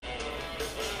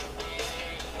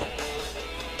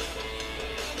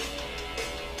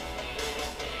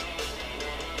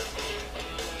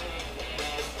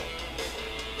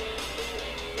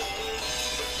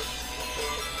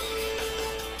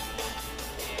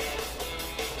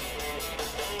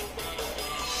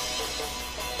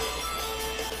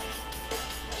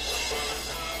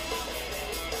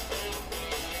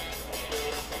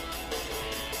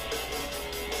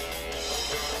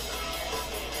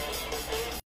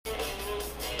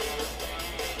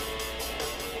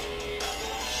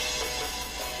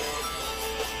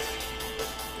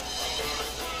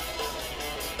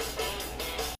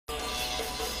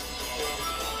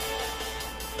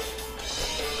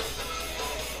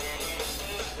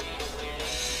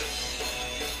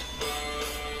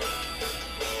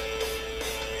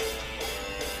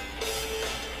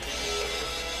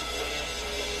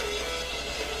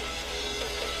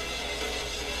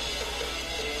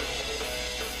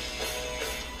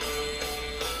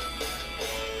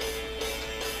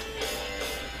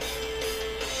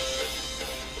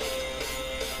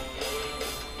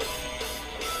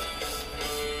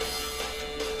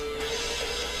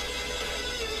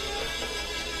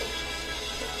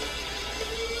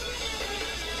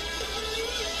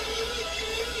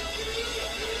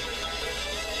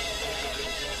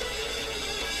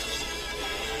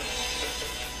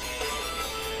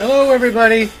Hello,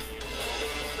 everybody.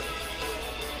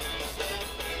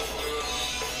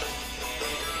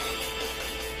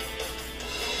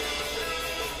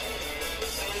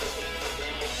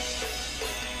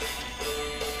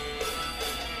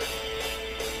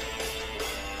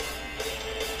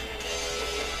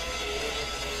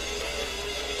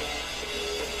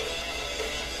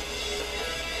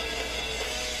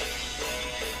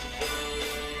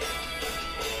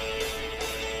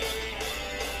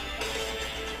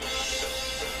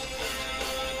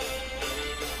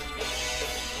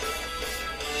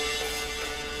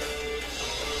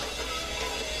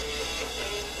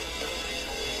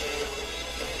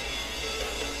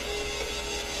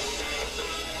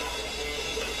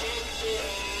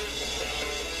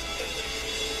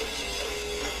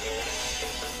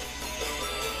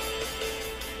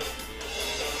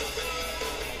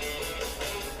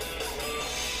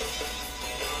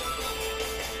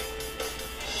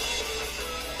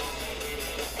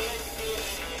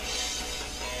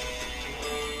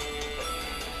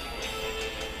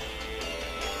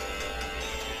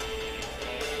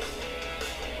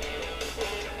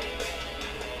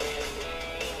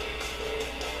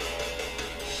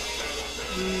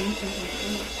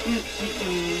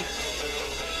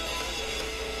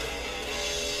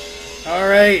 All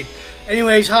right.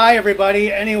 Anyways, hi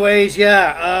everybody. Anyways,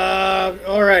 yeah.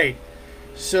 All right.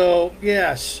 So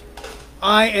yes,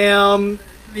 I am.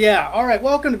 Yeah. All right.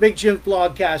 Welcome to Big Jim's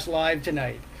Blogcast Live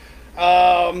tonight.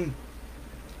 Um,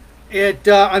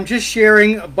 I'm just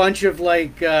sharing a bunch of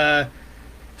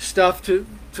stuff to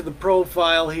the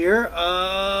profile here.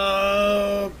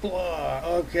 Blah.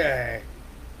 Okay.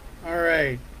 All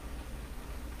right.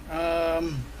 All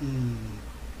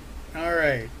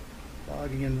right.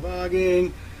 Vlogging and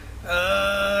vlogging.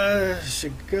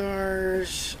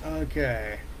 Cigars.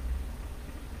 Okay.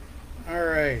 All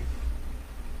right.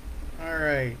 All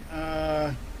right.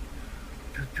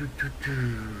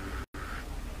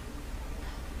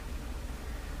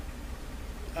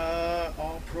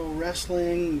 All pro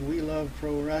wrestling. We love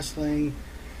pro wrestling.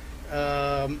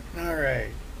 All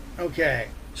right. Okay.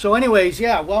 So, anyways,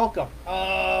 yeah. Welcome.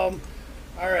 All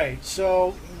right.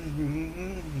 So.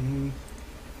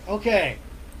 Okay.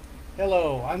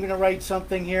 Hello. I'm gonna write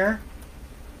something here.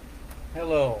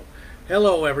 Hello.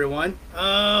 Hello, everyone.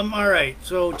 All right.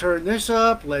 So turn this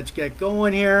up. Let's get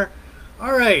going here.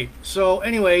 All right. So,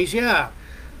 anyways, yeah.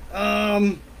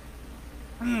 All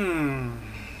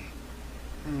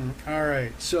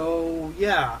right. So,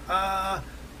 yeah.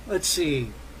 Let's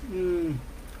see.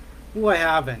 Who I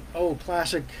haven't. Oh,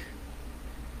 classic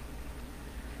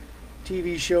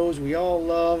TV shows we all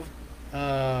love.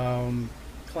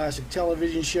 Classic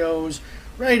television shows.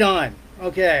 Right on.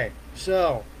 Okay.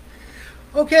 So.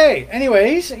 Okay,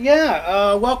 anyways,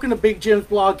 yeah, welcome to Big Jim's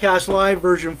Blogcast Live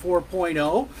version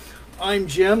 4.0. I'm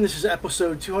Jim, this is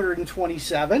episode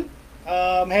 227.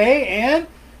 Hey, Ann,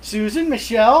 Susan,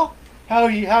 Michelle,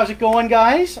 how's it going,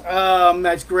 guys?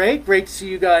 That's great to see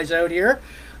you guys out here.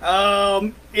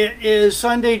 It is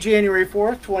Sunday, January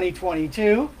 4th,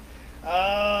 2022.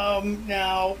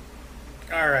 Now,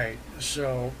 alright,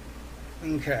 so,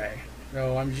 okay,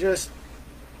 so I'm just,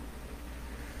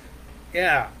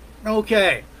 yeah.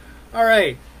 Okay. All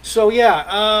right. So,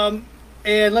 yeah.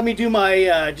 And let me do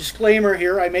my disclaimer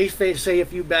here. I may say a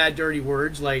few bad, dirty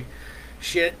words like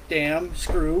shit, damn,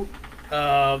 screw,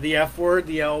 the F word,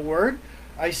 the L word.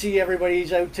 I see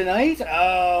everybody's out tonight.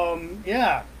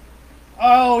 Yeah.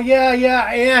 Oh, yeah, yeah.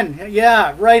 Ann.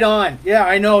 Yeah, right on. Yeah,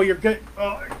 I know. You're good.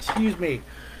 Oh, excuse me.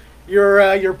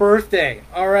 Your birthday.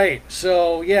 All right.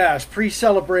 So, yeah, it's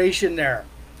pre-celebration there.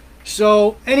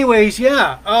 So, anyways,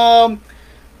 yeah.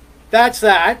 That's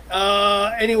that.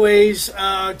 Anyways,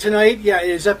 tonight, yeah,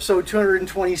 is episode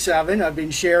 227. I've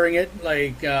been sharing it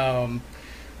all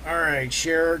right,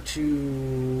 share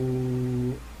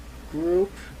to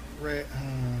group. Right.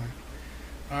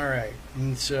 All right.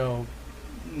 And so,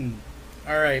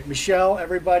 all right, Michelle,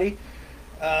 everybody.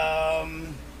 All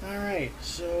right.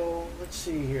 So let's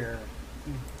see here.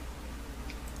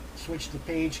 Switch the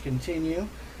page, continue.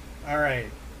 All right.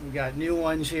 We got new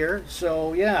ones here.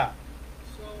 So, yeah.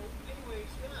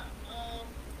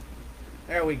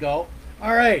 There we go.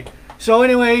 All right. So,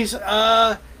 anyways,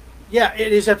 yeah,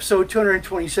 it is episode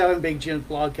 227, Big Jim's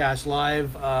Blogcast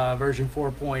Live, version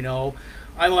 4.0.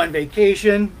 I'm on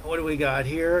vacation. What do we got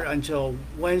here? Until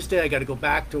Wednesday. I got to go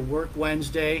back to work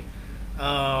Wednesday.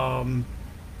 All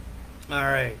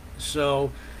right.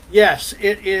 So, yes,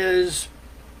 it is.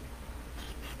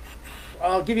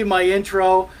 I'll give you my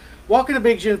intro. Welcome to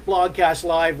Big Jim's Blogcast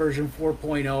Live version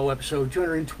 4.0, episode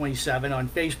 227 on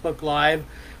Facebook Live.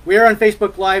 We are on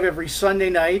Facebook Live every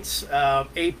Sunday nights,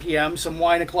 8 p.m., some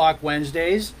wine o'clock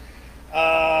Wednesdays.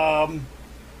 So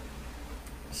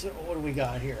what do we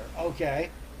got here?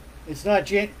 Okay. It's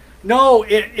not No,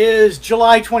 it is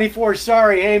July 24th.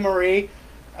 Sorry. Hey, Marie.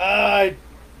 It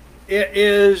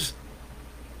is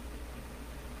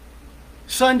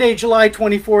Sunday, July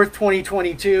 24th,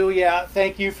 2022. Yeah,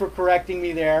 thank you for correcting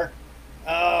me there.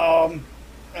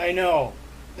 I know.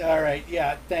 All right.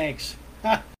 Yeah, thanks.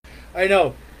 I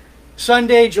know.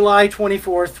 Sunday, July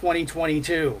 24th,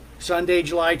 2022. Sunday,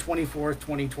 July 24th,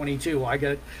 2022. I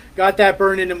got that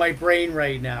burned into my brain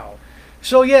right now.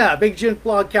 So yeah, Big Jim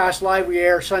Blogcast Live. We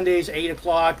air Sundays, 8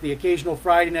 o'clock, the occasional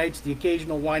Friday nights, the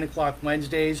occasional wine o'clock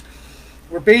Wednesdays.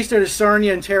 We're based out of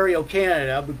Sarnia, Ontario,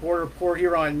 Canada. We border Port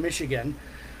Huron, Michigan.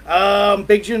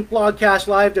 Big Jim Blogcast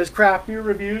Live does craft beer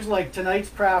reviews like tonight's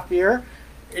craft beer.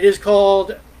 It is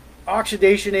called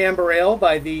Oxidation Amber Ale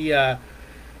by the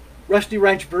Rusty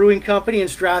Wrench Brewing Company in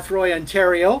Strathroy,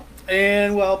 Ontario.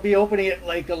 And we'll be opening it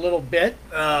like a little bit.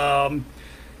 Craft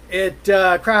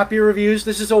beer reviews.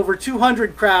 This is over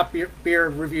 200 craft beer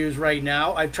reviews right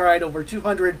now. I've tried over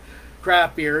 200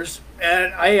 craft beers,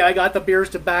 and I got the beers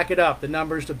to back it up, the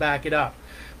numbers to back it up.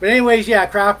 But anyways, yeah,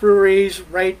 craft breweries,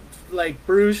 right? Like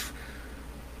beers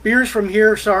from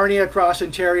here, Sarnia, across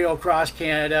Ontario, across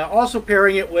Canada. Also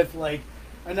pairing it with like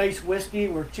a nice whiskey.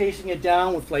 We're chasing it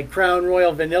down with like Crown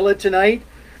Royal Vanilla tonight,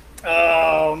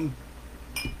 and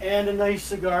a nice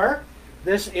cigar.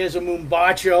 This is a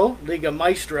Mumbacho Liga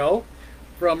Maestro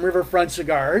from Riverfront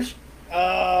Cigars.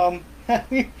 Yeah,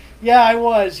 I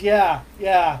was. Yeah.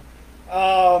 Yeah,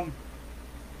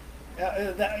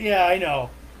 I know.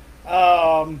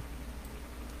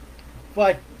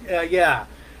 But yeah,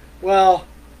 well,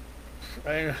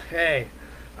 hey,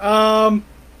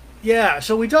 yeah.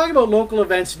 So we talk about local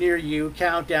events near you,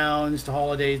 countdowns to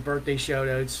holidays, birthday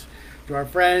shoutouts to our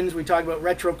friends. We talk about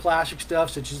retro classic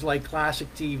stuff such as like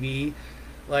classic TV,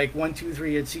 like 1, 2,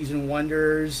 3 at Season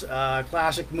Wonders,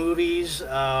 classic movies,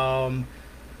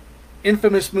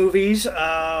 infamous movies.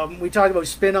 We talk about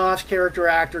spin-offs, character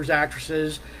actors,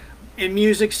 actresses. In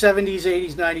music, 70s,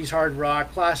 80s, 90s hard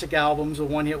rock, classic albums of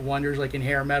one-hit wonders like in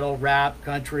hair metal, rap,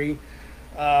 country,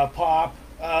 pop.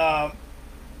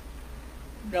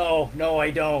 No,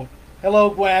 I don't. Hello,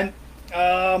 Gwen.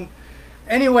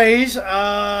 Anyways,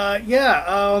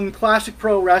 classic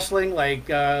pro wrestling like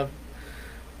the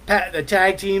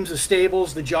tag teams, the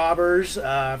stables, the jobbers,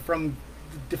 from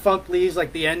defunct leagues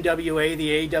like the NWA,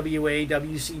 the AWA,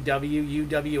 WCW,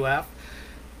 UWF.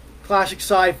 Classic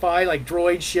sci-fi like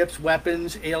droids, ships,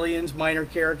 weapons, aliens, minor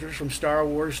characters from Star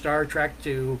Wars, Star Trek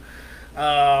to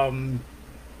Battlestar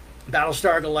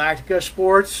Galactica.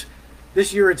 Sports.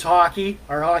 This year it's hockey,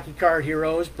 our hockey card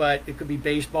heroes, but it could be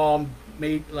baseball,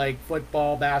 like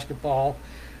football, basketball.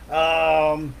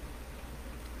 Random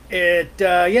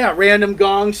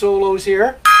gong solos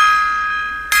here.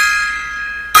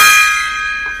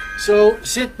 So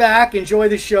sit back, enjoy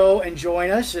the show, and join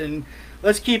us, and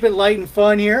let's keep it light and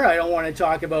fun here. I don't want to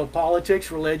talk about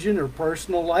politics, religion, or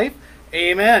personal life.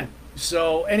 Amen.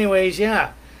 So anyways,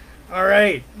 yeah. All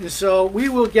right. So we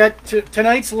will get to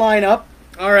tonight's lineup.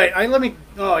 All right. Anyway. I'm going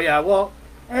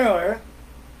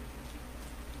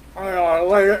to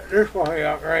lay this one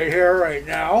out right here, right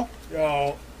now.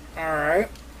 So, all right.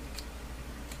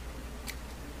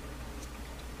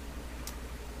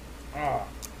 All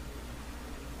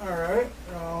right.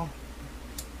 So.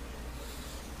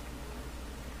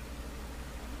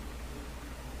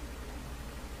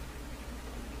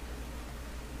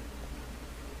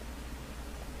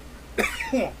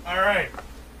 All right.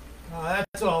 Oh,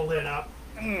 that's all lit up.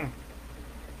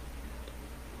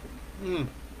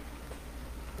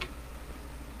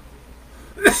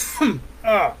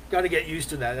 Oh, got to get used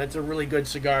to that. That's a really good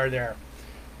cigar there.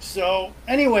 So,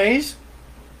 anyways,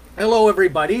 hello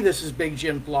everybody. This is Big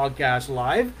Jim Blogcast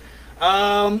Live.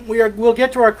 We'll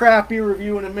get to our craft beer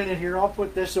review in a minute here. I'll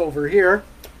put this over here.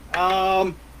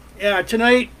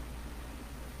 Tonight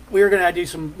we're gonna do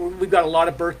we've got a lot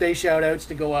of birthday shout outs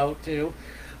to go out to.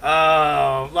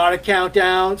 A lot of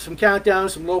countdowns,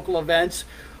 some local events.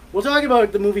 We'll talk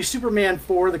about the movie Superman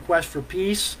 4, The Quest for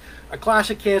Peace, a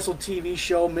classic canceled TV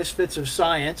show, Misfits of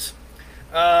Science,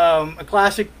 a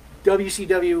classic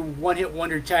WCW one-hit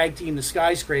wonder tag team, The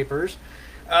Skyscrapers,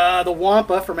 the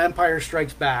Wampa from Empire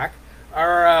Strikes Back,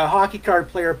 our hockey card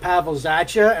player Pavel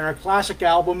Zacha, and our classic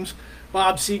albums,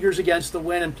 Bob Seger's Against the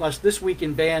Wind, and plus This Week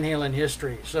in Van Halen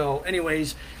History. So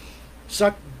anyways,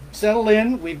 settle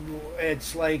in.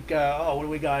 It's like, what do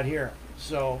we got here?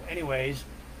 So anyways,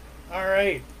 all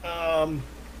right.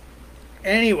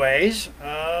 Anyways,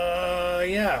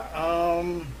 yeah.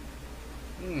 All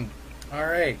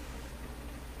right.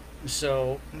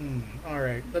 So, all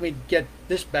right. Let me get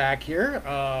this back here.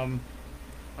 All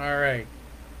right.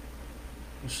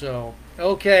 So,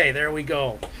 okay, there we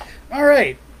go. All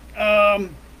right.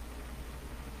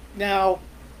 Now,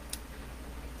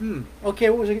 okay,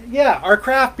 what was it? Yeah, our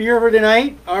craft beer for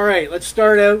tonight. All right, let's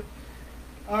start out.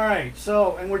 All right,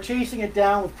 so, and we're chasing it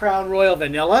down with Crown Royal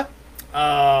Vanilla.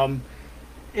 Um,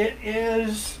 it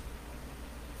is,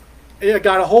 it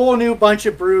got a whole new bunch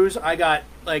of brews. I got,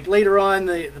 like, later on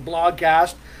the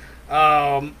blogcast,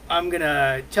 I'm going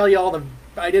to tell you all the,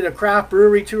 I did a craft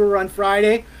brewery tour on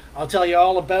Friday. I'll tell you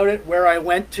all about it, where I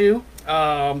went to.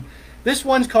 This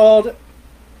one's called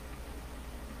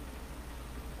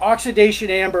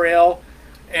Oxidation Amber Ale,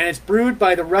 and it's brewed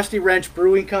by the Rusty Wrench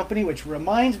Brewing Company, which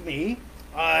reminds me,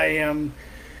 I am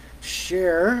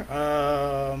share.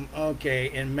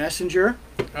 Okay, in Messenger.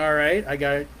 All right, I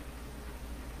got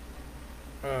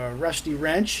Rusty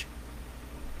Wrench.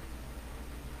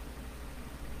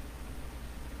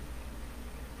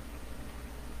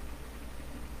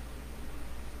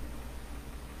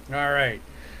 All right,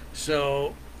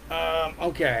 so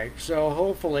okay, so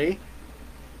hopefully.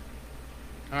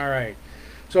 All right.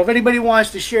 So if anybody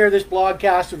wants to share this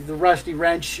broadcast of the Rusty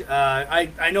Wrench,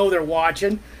 I know they're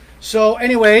watching. So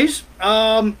anyways,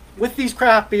 with these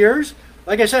craft beers,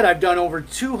 like I said, I've done over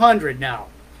 200 now.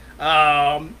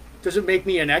 Doesn't make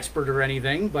me an expert or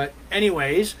anything, but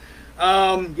anyways,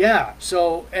 yeah.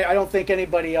 So I don't think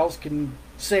anybody else can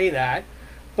say that.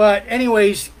 But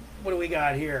anyways, what do we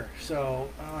got here? So,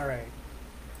 all right.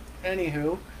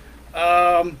 Anywho,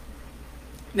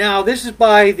 now this is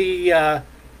by the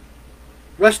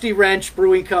Rusty Wrench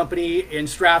Brewing Company in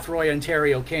Strathroy,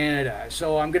 Ontario, Canada.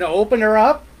 So I'm going to open her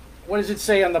up. What does it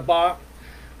say on the box?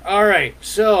 All right,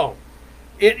 so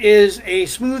it is a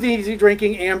smooth, easy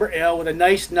drinking amber ale with a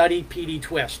nice, nutty, peaty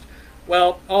twist.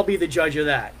 Well, I'll be the judge of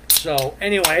that. So,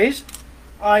 anyways,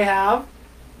 I have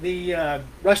the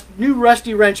new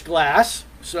Rusty Wrench glass.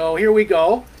 So here we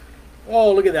go.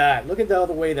 Oh, look at that. Look at the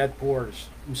way that pours.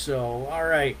 So, all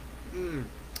right.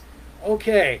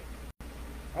 Okay.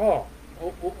 Oh. Whoa,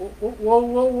 whoa,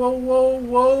 whoa, whoa, whoa,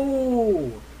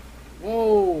 whoa.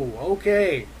 Whoa,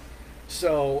 okay.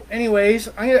 So, anyways,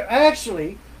 I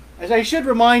actually, as I should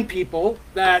remind people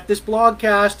that this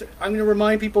blogcast, I'm going to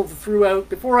remind people throughout,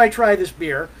 before I try this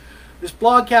beer, this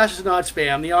blogcast is not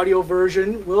spam. The audio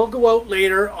version will go out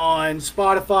later on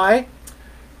Spotify,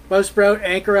 Buzzsprout,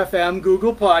 Anchor FM,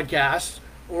 Google Podcasts,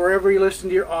 or wherever you listen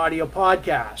to your audio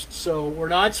podcasts. So, we're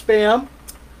not spam.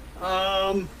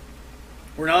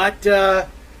 We're not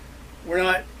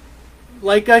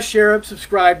like us, share up,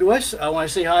 subscribe to us. I want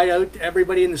to say hi out to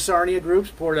everybody in the Sarnia groups,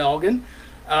 Port Elgin,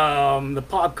 the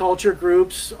pop culture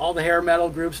groups, all the hair metal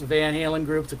groups, the Van Halen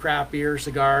groups, the craft beer,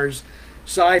 cigars,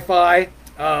 sci-fi,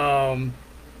 pro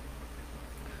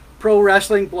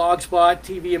wrestling, blogspot,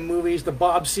 TV and movies, the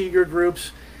Bob Seger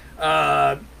groups,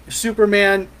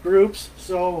 Superman groups.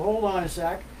 So hold on a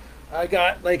sec. I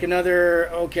got like another,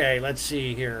 okay, let's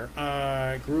see here.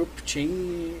 Group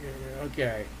ching,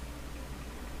 okay.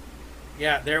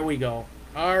 Yeah, there we go.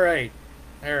 All right.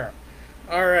 There.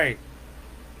 All right.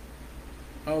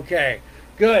 Okay.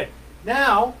 Good.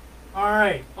 Now, all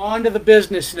right, on to the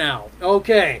business now.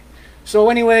 Okay. So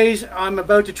anyways, I'm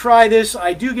about to try this.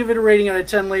 I do give it a rating out of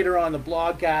 10 later on the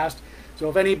blogcast. So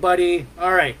if anybody,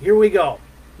 all right, here we go.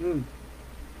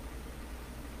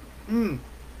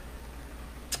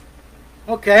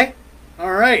 Okay.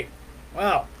 All right.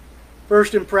 Wow.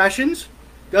 First impressions.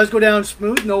 Does go down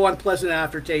smooth. No unpleasant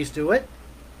aftertaste to it.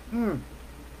 All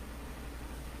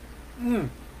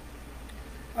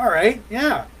right.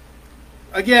 Yeah.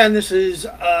 Again, this is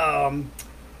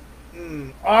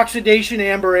Oxidation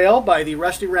Amber Ale by the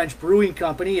Rusty Wrench Brewing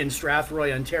Company in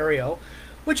Strathroy, Ontario,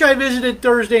 which I visited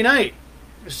Thursday night.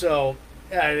 So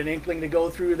I had an inkling to go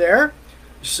through there.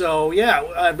 So yeah,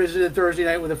 I visited Thursday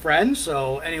night with a friend.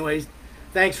 So anyways,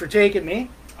 thanks for taking me.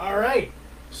 All right.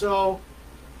 So,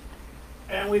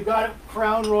 and we've got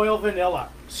Crown Royal Vanilla.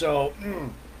 So,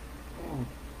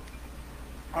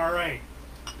 all right.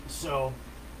 So,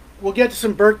 we'll get to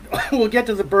some we'll get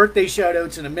to the birthday shout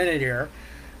outs in a minute here.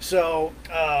 So,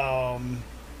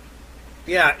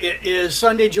 yeah, it is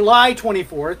Sunday, July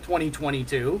 24th,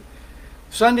 2022.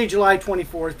 Sunday, July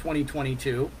 24th,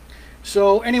 2022.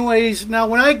 So, anyways, now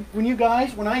when I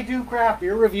do craft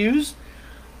beer reviews,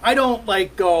 I don't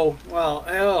like go, well,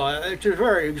 oh, it's a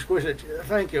very exquisite,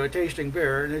 thank you, a tasting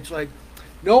beer. And it's like,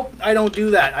 nope, I don't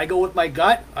do that. I go with my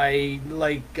gut. I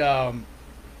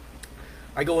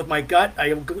go with my gut.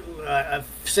 I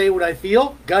say what I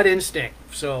feel, gut instinct.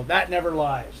 So that never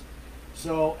lies.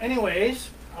 So, anyways,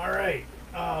 all right.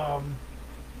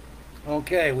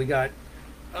 Okay, we got.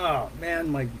 Oh man,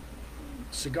 my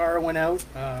cigar went out.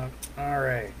 All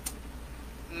right.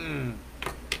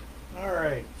 All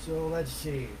right. So let's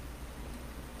see.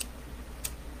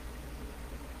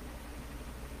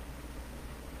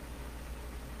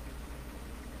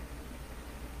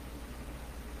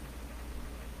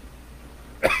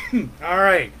 All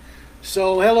right.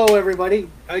 So, hello everybody.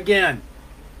 Again,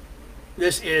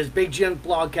 this is Big Jim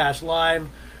Blogcast Live,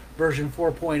 version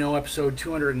 4.0, episode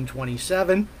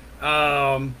 227.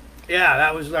 Yeah,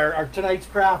 that was our tonight's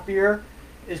craft beer.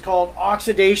 Is called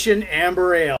Oxidation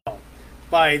Amber Ale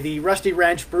by the Rusty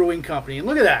Wrench Brewing Company. And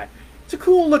look at that. It's a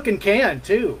cool looking can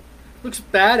too. Looks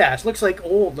badass. Looks like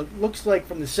old. Looks like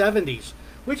from the 70s,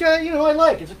 which I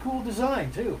like. It's a cool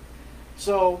design too.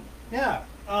 So, yeah.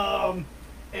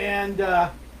 And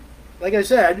like I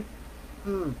said,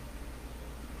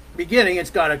 beginning, it's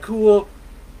got a clean,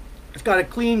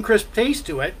 crisp taste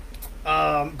to it.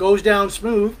 Goes down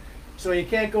smooth, so you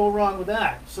can't go wrong with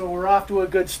that. So we're off to a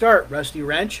good start, Rusty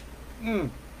Wrench. All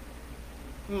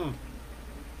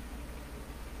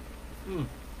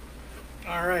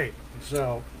right,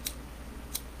 so.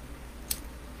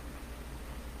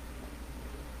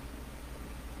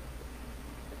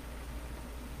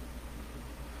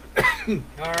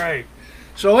 All right.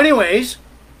 So, anyways,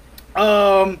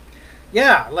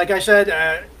 yeah, like I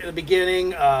said in the beginning,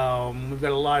 we've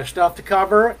got a lot of stuff to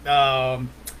cover,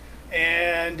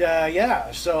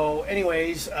 yeah. So,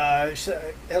 anyways,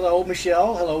 hello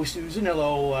Michelle, hello Susan,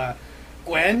 hello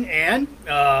Gwen, and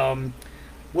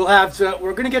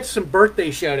we're gonna get some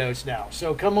birthday shout outs now.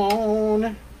 So come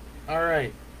on. All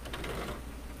right.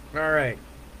 All right.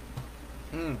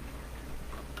 All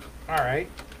right.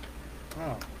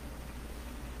 Oh.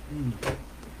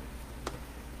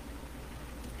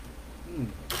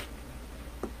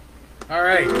 All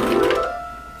right.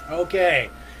 Okay.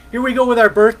 Here we go with our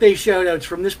birthday shout-outs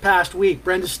from this past week.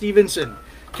 Brenda Stevenson,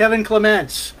 Kevin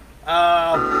Clements,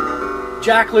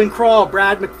 Jacqueline Kroll,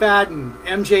 Brad McFadden,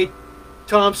 MJ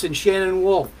Thompson, Shannon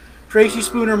Wolf, Tracy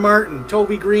Spooner Martin,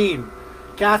 Toby Green,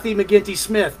 Kathy McGinty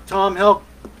Smith, Tom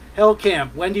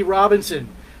Hellcamp, Wendy Robinson,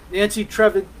 Nancy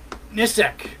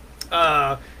Trevinisek,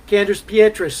 Candace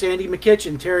Pietrus, Sandy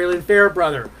McKitchen, Terry Lynn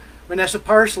Fairbrother, Vanessa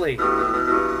Parsley,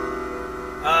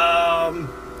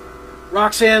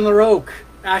 Roxanne LaRoque,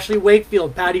 Ashley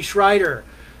Wakefield, Patty Schreider,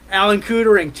 Alan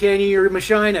Cootering, Tanya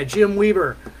Machina, Jim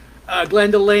Weaver,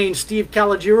 Glenda Lane, Steve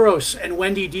Calagiros, and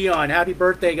Wendy Dion. Happy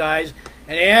birthday, guys.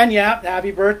 And Ann, yeah,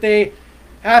 happy birthday.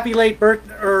 Happy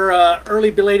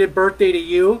early belated birthday to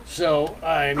you. So,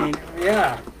 I mean,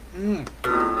 yeah.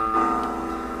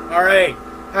 All right.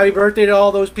 Happy birthday to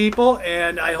all those people,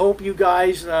 and I hope you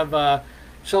guys have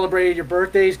celebrated your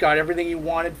birthdays, got everything you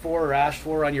wanted for or asked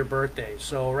for on your birthday.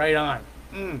 So, right on.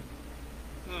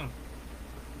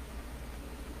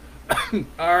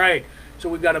 All right. So,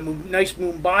 we've got a nice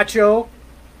Mumbacho.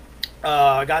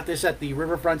 I got this at the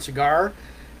Riverfront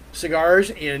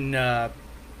Cigars in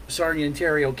Sarnia,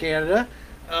 Ontario, Canada.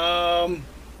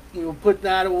 We will put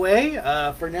that away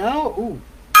for now. Ooh.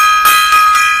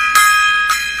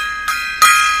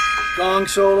 Gong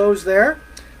solos there.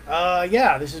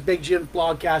 Yeah, this is Big Jim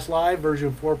Blogcast Live,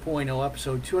 version 4.0,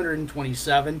 episode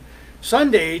 227,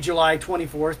 Sunday, July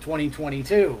 24th,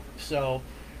 2022. So,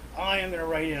 I am going to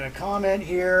write in a comment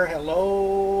here.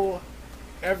 Hello,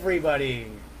 everybody.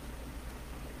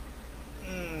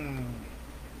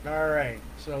 All right,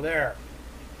 so there.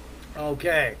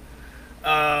 Okay.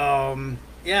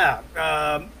 Yeah,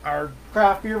 our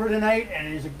craft beer for tonight, and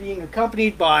it is being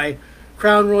accompanied by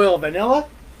Crown Royal Vanilla.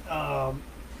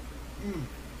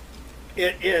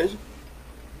 It is.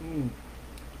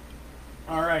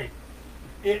 All right.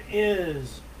 It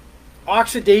is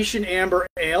Oxidation Amber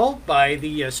Ale by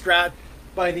the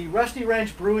Rusty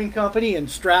Wrench Brewing Company in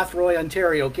Strathroy,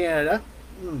 Ontario, Canada.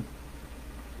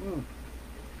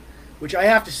 Which I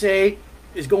have to say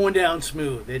is going down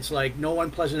smooth. It's like no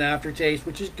unpleasant aftertaste,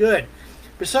 which is good.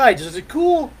 Besides, it's a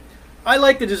cool. I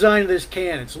like the design of this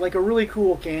can. It's like a really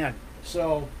cool can.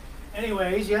 So,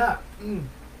 anyways, yeah.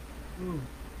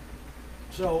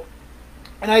 So,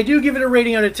 and I do give it a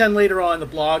rating out of 10 later on in the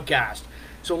blogcast.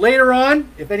 So later on,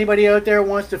 if anybody out there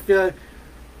wants to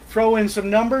throw in some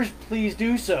numbers, please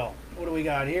do so. What do we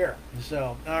got here?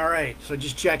 So, all right. So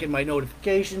just checking my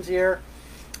notifications here.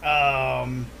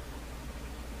 Yeah.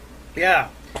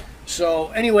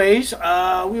 So, anyways,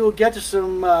 we will get to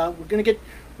some. We're gonna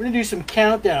do some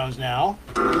countdowns now.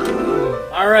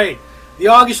 All right. The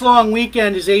August long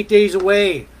weekend is 8 days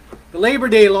away. The Labor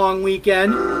Day long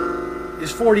weekend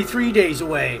is 43 days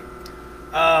away.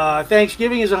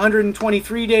 Thanksgiving is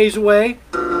 123 days away.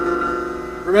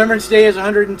 Remembrance Day is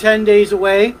 110 days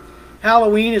away.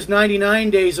 Halloween is 99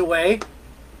 days away.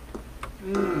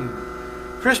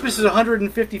 Christmas is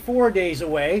 154 days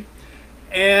away.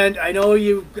 And I know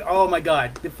you, oh my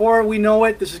God, before we know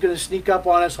it, this is going to sneak up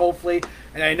on us, hopefully.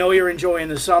 And I know you're enjoying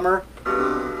the summer.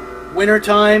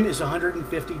 Wintertime is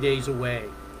 150 days away.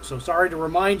 So sorry to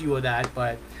remind you of that,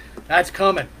 but that's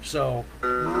coming. So,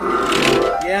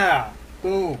 yeah,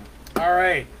 boom. All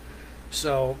right.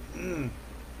 So,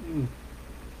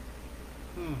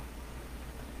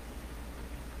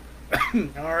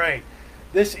 all right.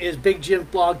 This is Big Jim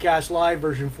Blogcast Live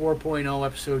version 4.0,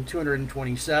 episode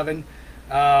 227.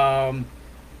 Yeah,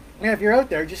 if you're out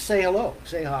there, just say hello,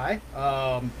 say hi.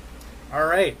 All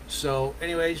right. So,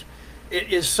 anyways,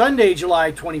 it is Sunday,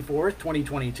 July 24th,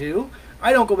 2022.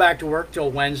 I don't go back to work till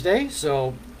Wednesday,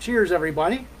 so cheers,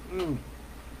 everybody.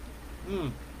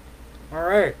 All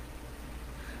right.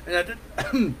 And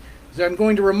so I'm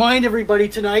going to remind everybody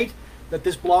tonight that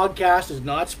this blogcast is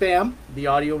not spam. The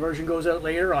audio version goes out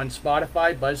later on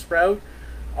Spotify, Buzzsprout,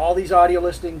 all these audio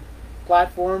listening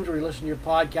platforms where you listen to your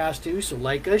podcast to. So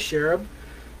like us, share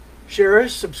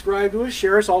us, subscribe to us,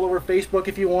 share us all over Facebook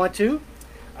if you want to.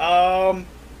 Now,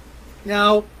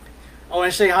 I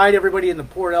want to say hi to everybody in the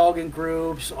Port Elgin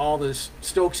groups, all the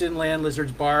Stokes Inland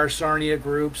Lizards Bar, Sarnia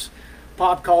groups,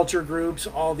 pop culture groups,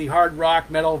 all the hard rock,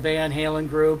 metal, Van Halen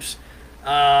groups,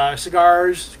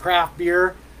 cigars, craft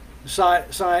beer,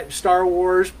 Star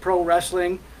Wars, pro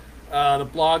wrestling, the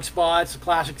blog spots, the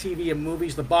classic TV and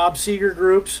movies, the Bob Seger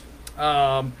groups,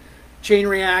 Chain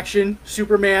Reaction,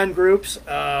 Superman groups.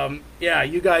 Yeah,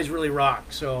 you guys really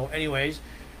rock. So anyways,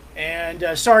 and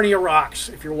Sarnia rocks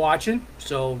if you're watching.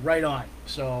 So right on.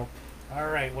 So, all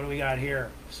right, what do we got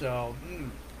here? So,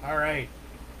 all right.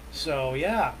 So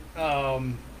yeah. All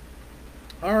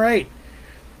right.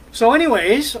 So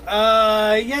anyways,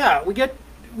 yeah, we get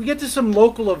to some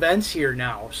local events here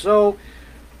now. So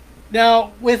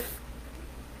now with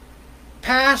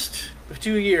past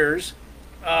 2 years,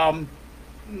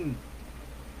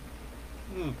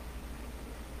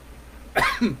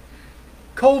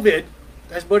 COVID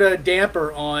has put a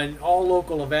damper on all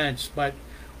local events, but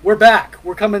we're back.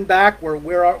 We're coming back. We're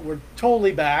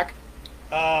totally back.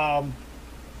 Hello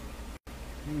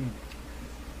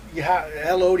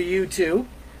to you too.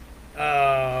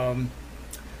 Now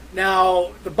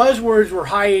the buzzwords were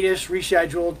hiatus,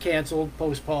 rescheduled, canceled,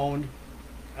 postponed.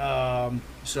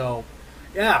 So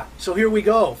yeah. So here we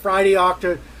go. Friday,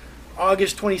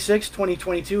 August 26,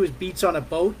 2022 is Beats on a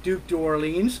Boat, Duke New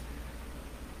Orleans.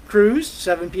 Cruise,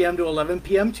 7 p.m. to 11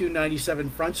 p.m.,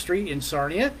 297 Front Street in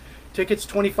Sarnia. Tickets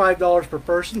 $25 per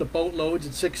person. The boat loads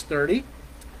at 6:30.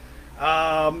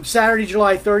 Saturday,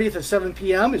 July 30th at 7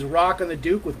 p.m. is Rock on the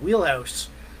Duke with Wheelhouse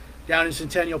down in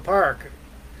Centennial Park.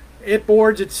 It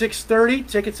boards at 6:30.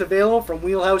 Tickets available from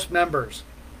Wheelhouse members.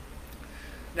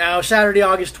 Now, Saturday,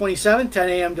 August 27th, 10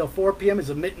 a.m. till 4 p.m. is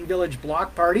the Mitten Village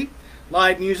Block Party.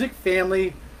 Live music,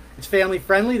 family. It's family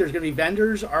friendly. There's going to be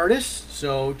vendors, artists,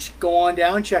 so go on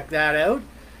down, check that out.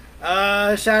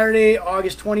 Saturday,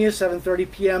 August 20th,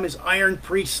 7:30 p.m. is Iron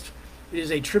Priest. It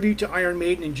is a tribute to Iron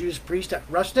Maiden and Judas Priest at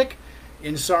Rustic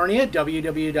in Sarnia,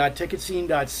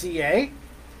 www.ticketscene.ca.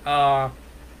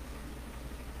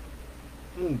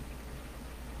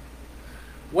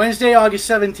 Wednesday, August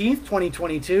 17th,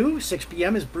 2022, 6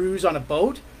 p.m. is Brews on a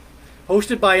Boat,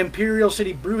 hosted by Imperial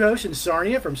City Brewhouse in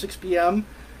Sarnia from 6 p.m.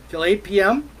 till 8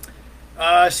 p.m.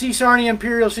 See Sarnia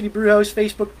Imperial City Brewhouse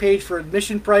Facebook page for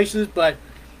admission prices, but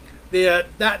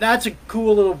that's a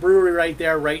cool little brewery right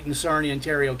there, right in Sarnia,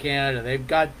 Ontario, Canada.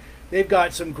 They've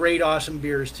got some great, awesome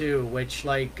beers too. Which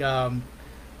I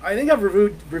think I've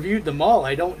reviewed them all.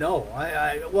 I don't know.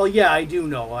 Well, yeah, I do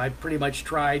know. I pretty much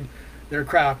tried their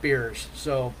craft beers.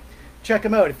 So check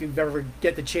them out if you ever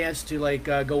get the chance to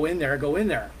go in there. Go in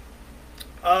there.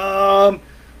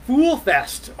 Fool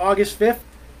Fest, August 5th,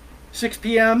 6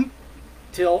 p.m.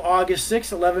 till August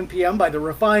 6th, 11 p.m. by the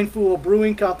Refined Fool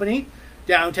Brewing Company,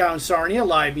 downtown Sarnia.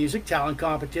 Live music, talent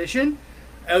competition,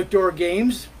 outdoor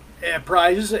games,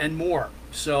 prizes, and more.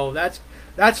 So that's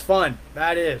fun.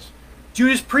 That is.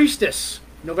 Judas Priestess,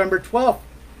 November 12th,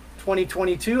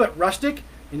 2022 at Rustic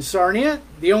in Sarnia.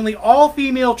 The only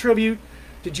all-female tribute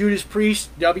to Judas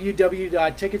Priest,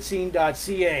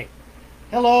 www.ticketscene.ca.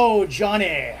 Hello,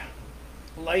 Johnny.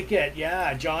 Like it.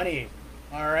 Yeah, Johnny.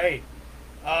 All right.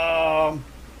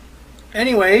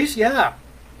 Anyways, yeah.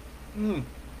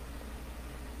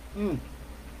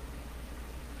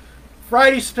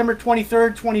 Friday, September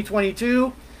 23rd,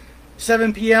 2022,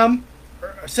 7 p.m.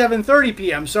 7:30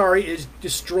 p.m. Sorry, is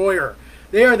Destroyer.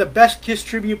 They are the best Kiss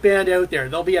tribute band out there.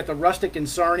 They'll be at the Rustic in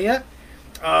Sarnia.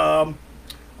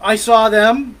 I saw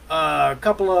them a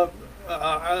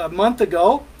month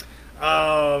ago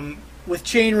with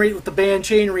with the band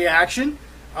Chain Reaction.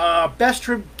 Best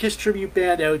Kiss tribute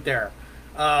band out there.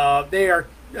 They are.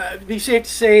 It'd be safe to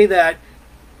say that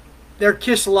they're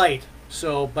Kiss light.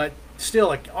 So, but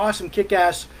still, an awesome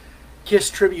kick-ass Kiss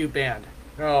tribute band.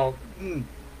 Oh.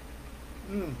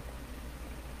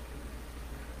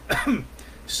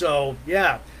 So,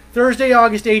 yeah. Thursday,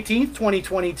 August 18th,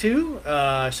 2022,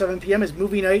 7 p.m. is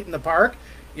movie night in the park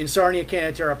in Sarnia,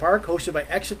 Canaterra Park, hosted by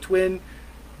Exit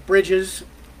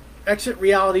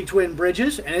Reality Twin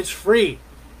Bridges, and it's free.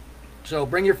 So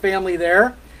bring your family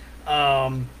there.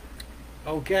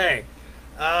 Okay.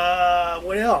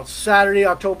 What else? Saturday,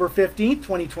 October 15th,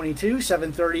 2022,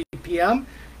 7:30 p.m.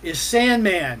 is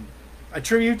Sandman, a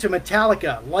tribute to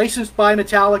Metallica, licensed by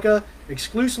Metallica,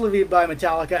 exclusively by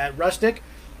Metallica at Rustic,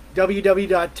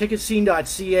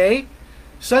 www.ticketscene.ca.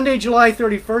 Sunday, July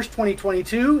 31st,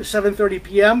 2022, 7:30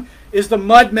 p.m. is the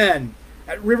Mudmen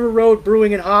at River Road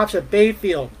Brewing and Hops at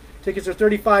Bayfield. Tickets are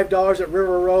 $35 at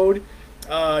River Road,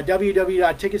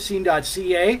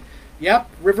 www.ticketscene.ca.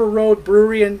 Yep, River Road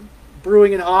Brewing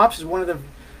and Hops is one of the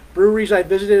breweries I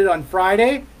visited on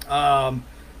Friday.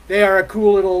 They are a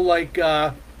cool little, like,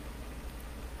 they're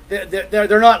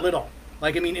not little.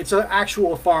 Like, I mean, it's an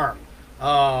actual farm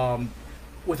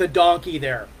with a donkey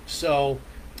there. So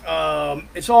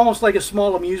it's almost like a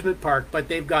small amusement park, but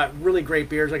they've got really great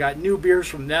beers. I got new beers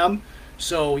from them.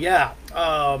 So yeah,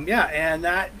 and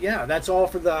that's all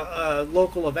for the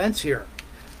local events here.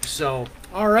 So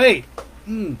all right,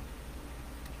 all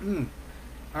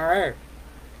right,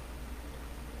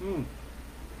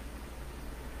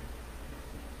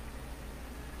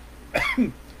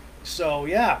 so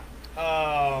yeah,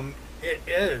 it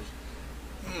is.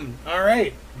 All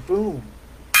right, boom.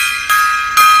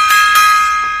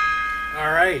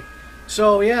 All right,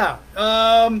 so yeah,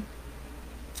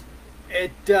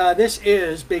 this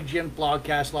is Big Jim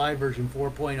Blogcast Live version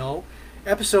 4.0.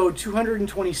 Episode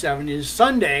 227 is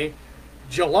Sunday,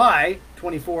 July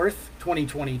 24th,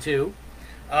 2022.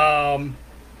 And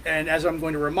as I'm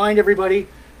going to remind everybody,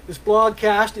 this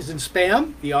blogcast is in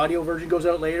spam. The audio version goes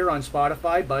out later on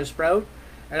Spotify, Buzzsprout,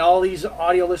 and all these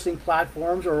audio listening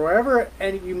platforms or wherever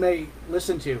any you may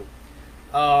listen to.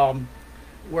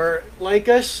 Like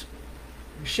us,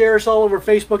 share us all over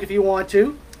Facebook if you want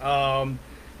to.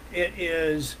 It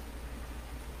is.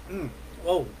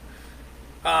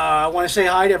 I want to say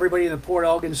hi to everybody in the Port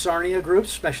Elgin Sarnia groups,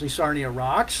 especially Sarnia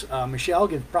Rocks. Michelle,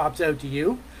 give props out to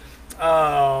you.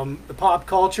 The pop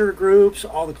culture groups,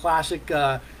 all the classic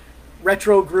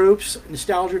retro groups,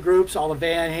 nostalgia groups, all the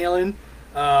Van Halen,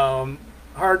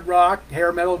 hard rock,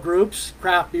 hair metal groups,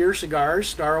 craft beer, cigars,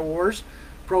 Star Wars,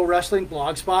 pro wrestling,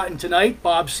 Blogspot, and tonight,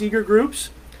 Bob Seger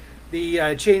groups,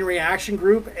 the Chain Reaction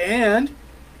group, and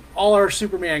all our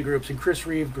Superman groups and Chris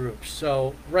Reeve groups.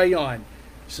 So right on.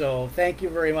 So thank you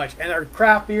very much. And our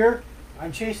craft beer,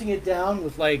 I'm chasing it down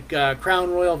with like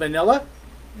Crown Royal Vanilla.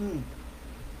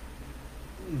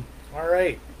 All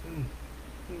right.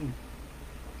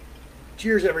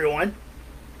 Cheers, everyone.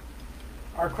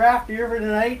 Our craft beer for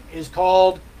tonight is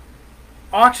called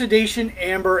Oxidation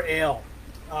Amber Ale.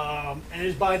 And it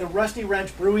is by the Rusty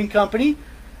Wrench Brewing Company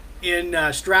in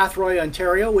Strathroy,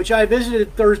 Ontario, which I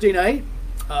visited Thursday night.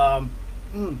 I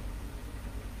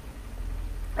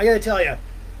gotta tell you,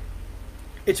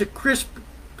 it's a crisp,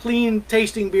 clean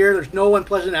tasting beer. There's no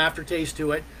unpleasant aftertaste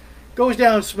to it. Goes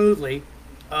down smoothly.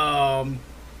 I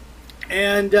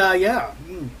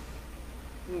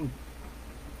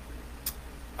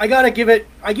give it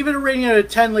a rating out of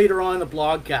 10 later on in the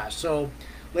blogcast. So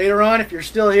later on, if you're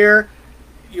still here,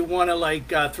 you want to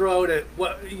throw out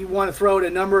a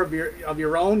number of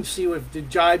your own, see if it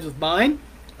jives with mine.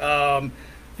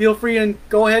 Feel free and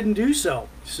go ahead and do so.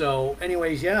 So,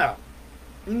 anyways, yeah.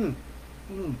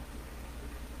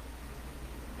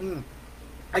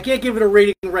 I can't give it a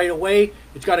rating right away.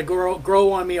 It's got to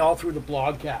grow on me all through the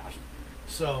blogcast.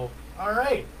 So, all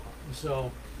right.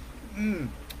 So,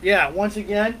 yeah. Once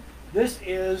again, this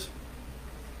is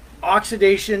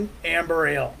Oxidation Amber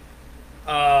Ale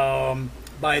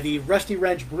by the Rusty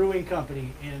Wrench Brewing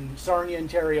Company in Sarnia,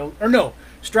 Ontario. Or no,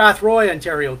 Strathroy,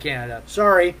 Ontario, Canada.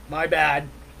 Sorry, my bad.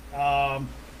 All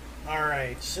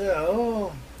right,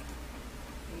 so.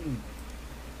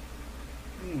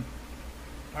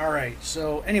 All right,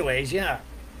 so anyways, yeah.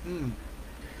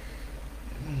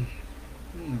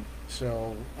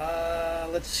 So,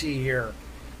 let's see here.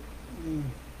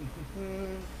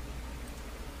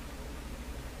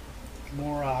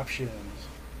 More options.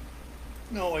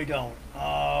 No, I don't.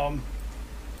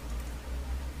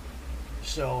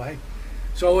 So I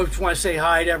just want to say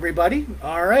hi to everybody.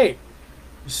 All right.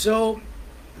 So,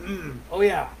 oh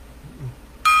yeah.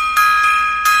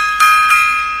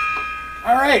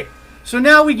 All right. So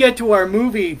now we get to our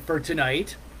movie for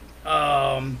tonight.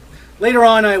 Later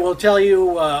on, I will tell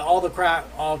you all the crap.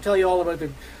 I'll tell you all about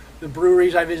the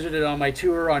breweries I visited on my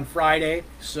tour on Friday.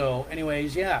 So,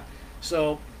 anyways, yeah.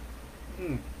 So,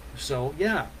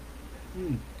 yeah.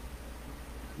 Mm,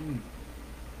 mm,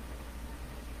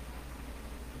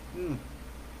 mm.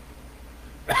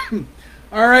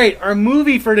 All right. Our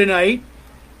movie for tonight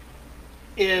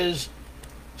is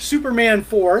Superman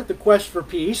 4: The Quest for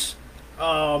Peace.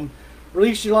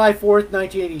 Released July 4th,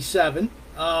 1987.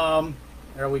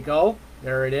 There we go.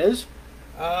 There it is.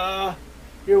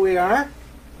 Here we are.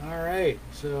 All right.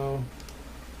 So,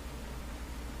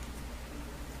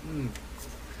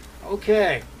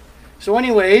 okay. So,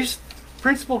 anyways,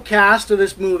 principal cast of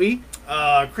this movie: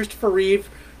 Christopher Reeve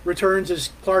returns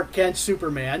as Clark Kent,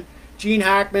 Superman. Gene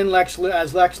Hackman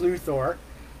as Lex Luthor.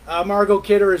 Margot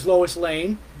Kidder as Lois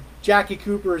Lane. Jackie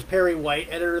Cooper as Perry White,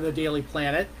 editor of the Daily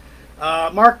Planet.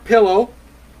 Mark Pillow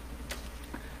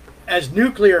as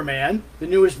Nuclear Man, the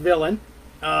newest villain.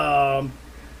 John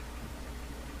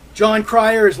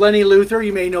Cryer as Lenny Luthor.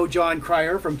 You may know John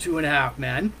Cryer from Two and a Half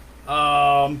Men.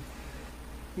 Mark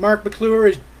McClure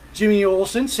as Jimmy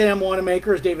Olsen. Sam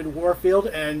Wanamaker as David Warfield.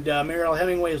 And Mariel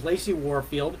Hemingway as Lacey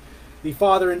Warfield, the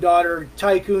father and daughter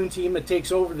tycoon team that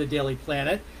takes over the Daily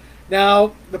Planet.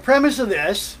 Now, the premise of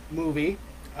this movie,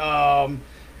 and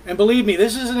believe me,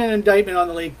 this isn't an indictment on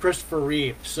the late Christopher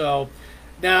Reeve. So,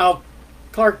 now,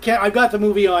 Clark Kent, I've got the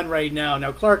movie on right now.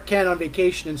 Now, Clark Kent on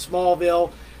vacation in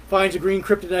Smallville finds a green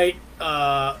Kryptonian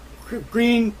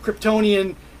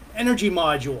energy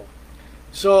module.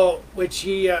 So, which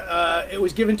he, it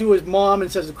was given to his mom,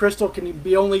 and says the crystal can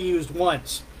be only used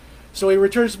once. So he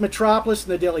returns to Metropolis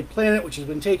and the Daily Planet, which has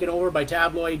been taken over by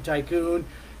tabloid tycoon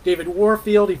David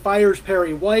Warfield. He fires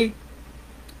Perry White.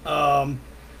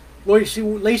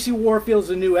 Lacey Warfield is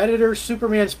the new editor.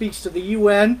 Superman speaks to the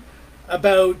UN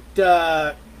about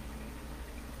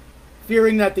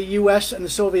fearing that the US and the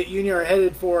Soviet Union are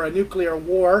headed for a nuclear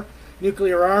war,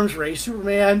 nuclear arms race.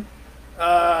 Superman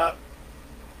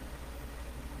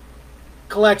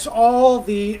collects all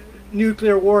the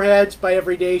nuclear warheads by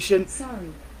every nation.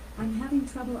 Sorry, I'm having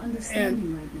trouble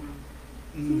understanding right now.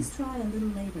 Please try a little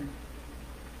later.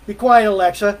 Be quiet,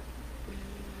 Alexa.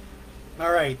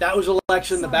 All right, that was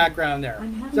Alexa in the background there.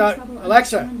 I'm having trouble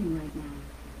understanding right now.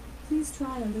 Please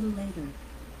try a little later.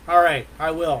 All right,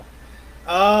 I will.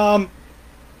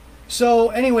 So,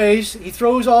 anyways, he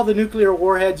throws all the nuclear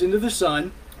warheads into the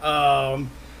sun. Lenny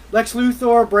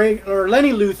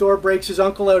Luthor breaks his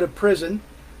uncle out of prison.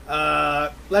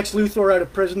 Lex Luthor out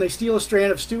of prison. They steal a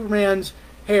strand of Superman's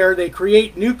hair. They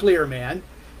create Nuclear Man.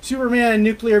 Superman and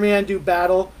Nuclear Man do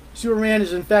battle. Superman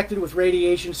is infected with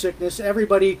radiation sickness.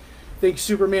 Everybody thinks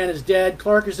Superman is dead.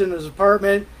 Clark is in his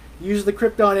apartment. He uses the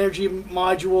Krypton energy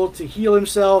module to heal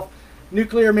himself.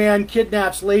 Nuclear Man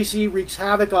kidnaps Lacey, wreaks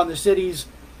havoc on the city's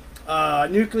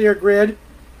nuclear grid,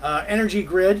 energy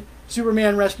grid.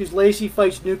 Superman rescues Lacey,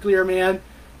 fights Nuclear Man,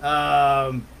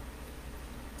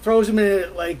 throws him in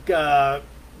it,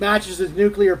 matches his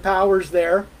nuclear powers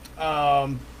there.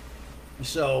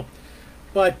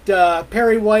 But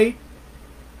Perry White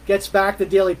gets back the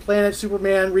Daily Planet.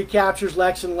 Superman recaptures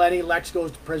Lex and Lenny. Lex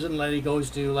goes to prison. Lenny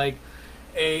goes to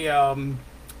a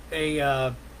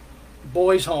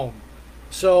boys' home.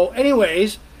 So,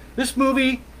 anyways, this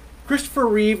movie, Christopher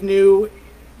Reeve knew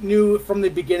from the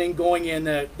beginning going in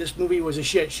that this movie was a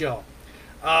shit show.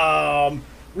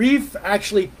 Reeve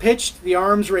actually pitched the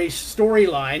arms race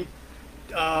storyline.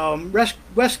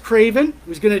 Wes Craven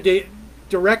was going to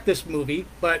direct this movie,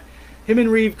 but him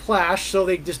and Reeve clashed, so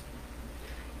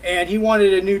and he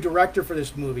wanted a new director for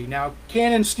this movie. Now,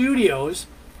 Cannon Studios,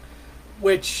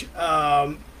 which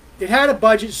it had a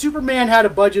budget, Superman had a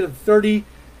budget of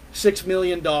 $36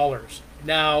 million.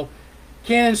 Now,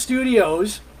 Cannon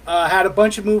Studios had a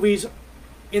bunch of movies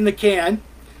in the can,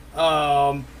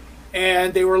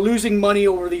 and they were losing money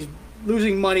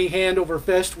hand over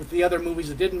fist with the other movies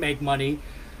that didn't make money.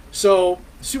 So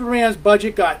Superman's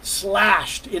budget got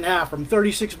slashed in half from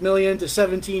 $36 million to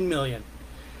 $17 million.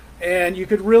 And you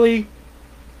could really,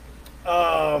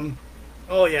 you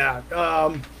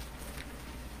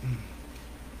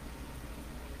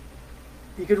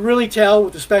could really tell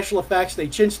with the special effects. They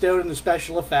chinched out in the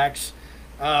special effects.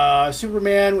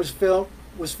 Superman was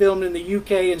filmed in the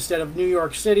UK instead of New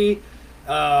York City.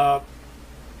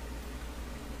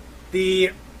 The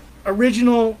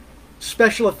original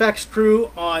special effects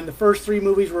crew on the first three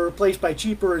movies were replaced by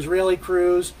cheaper Israeli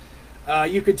crews.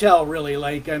 You could tell really,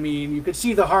 like, I mean, you could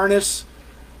see the harness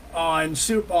on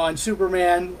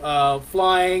Superman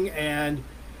flying, and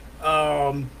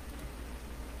um,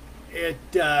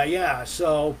 yeah.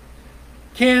 So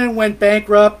Canon went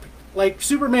bankrupt. Like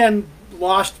Superman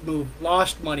lost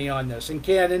money on this, and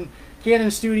Canon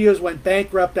Studios went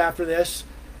bankrupt after this,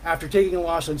 after taking a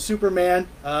loss on Superman.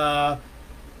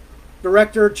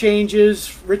 Director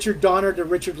changes, Richard Donner to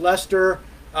Richard Lester,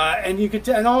 and you could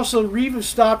and also Reeve has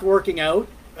stopped working out,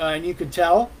 and you could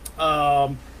tell.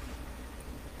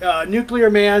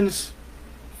 Nuclear Man's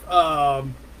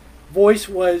voice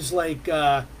was like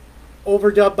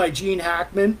overdubbed by Gene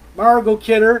Hackman. Margot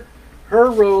Kidder,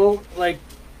 her role, like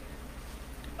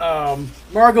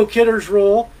Margot Kidder's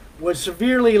role was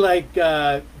severely like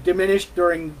diminished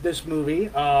during this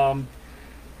movie,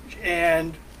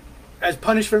 and as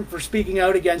punishment for speaking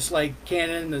out against like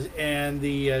Canon and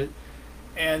the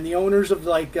owners of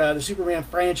like the Superman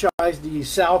franchise, the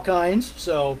Salkinds.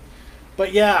 So,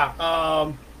 but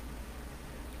yeah,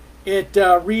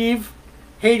 Reeve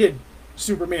hated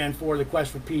Superman for the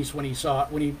Quest for Peace when he saw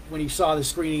the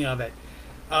screening of it.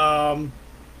 And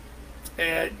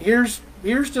here's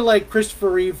to like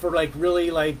Christopher Reeve for like really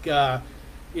like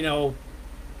you know,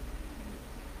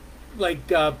 like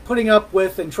putting up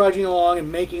with and trudging along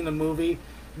and making the movie,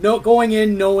 going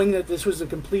in knowing that this was a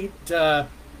complete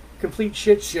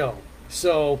shit show.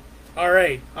 So all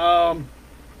right,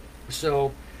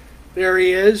 so there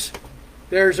he is.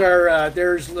 There's our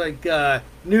there's like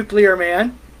Nuclear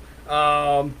Man,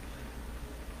 and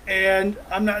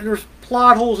there's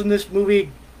plot holes in this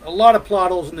movie, a lot of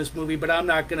plot holes in this movie, but I'm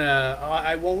not gonna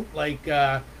I won't like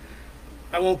I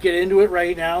won't get into it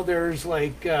right now. There's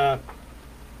like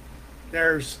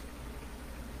there's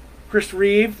Chris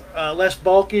Reeve, less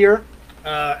bulkier,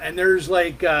 and there's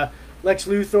like Lex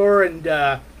Luthor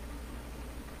and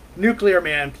Nuclear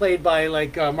Man, played by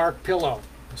like Mark Pillow.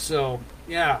 So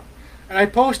yeah, and I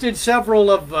posted several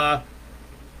of the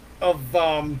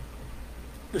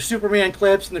Superman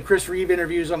clips and the Chris Reeve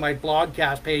interviews on my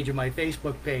blogcast page and my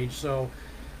Facebook page. So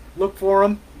look for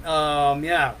them.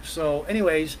 Yeah. So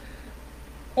anyways,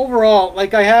 overall,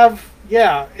 like I have,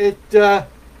 yeah,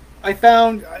 I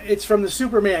found it's from the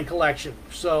Superman collection.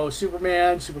 So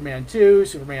Superman 2,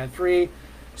 Superman 3,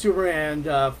 Superman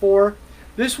 4.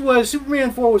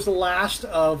 Superman 4 was the last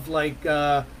of like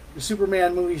the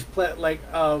Superman movies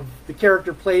of the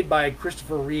character played by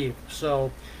Christopher Reeve.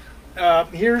 So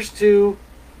here's to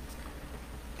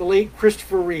the late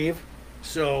Christopher Reeve.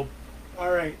 So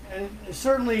all right, and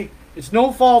certainly it's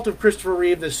no fault of Christopher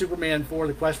Reeve that Superman 4: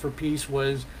 The Quest for Peace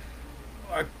was.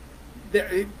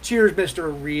 Cheers,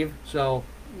 Mr. Reeve. So,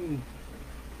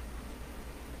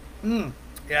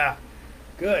 yeah,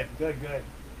 good.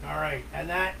 All right, and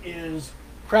that is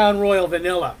Crown Royal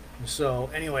Vanilla. So,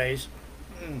 anyways,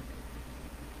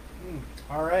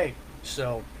 all right.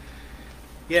 So,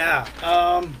 yeah.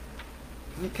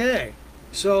 Okay.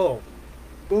 So,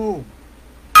 boom.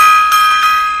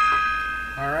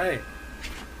 All right.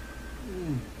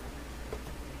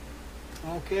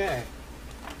 Okay.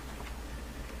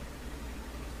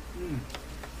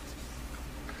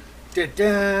 Da,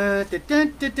 da, da, da,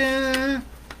 da, da.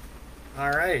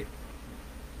 All right.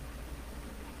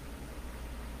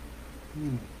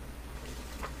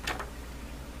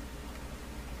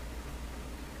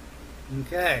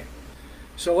 Okay.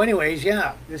 So anyways,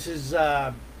 yeah, this is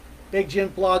Big Jim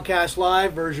Blogcast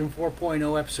Live, version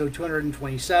 4.0, episode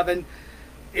 227.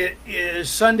 It is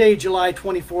Sunday, July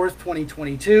 24th,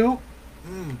 2022.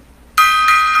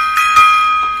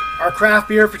 Our craft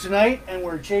beer for tonight, and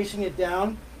we're chasing it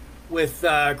down with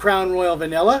Crown Royal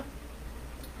Vanilla.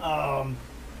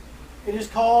 It is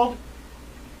called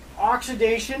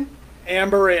Oxidation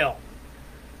Amber Ale,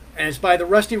 and it's by the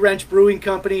Rusty Wrench Brewing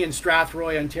Company in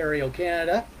Strathroy, Ontario,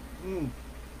 Canada.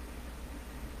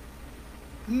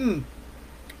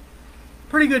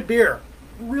 Pretty good beer.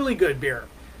 Really good beer.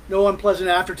 No unpleasant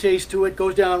aftertaste to it.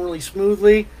 Goes down really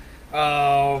smoothly.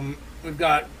 We've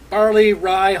got barley,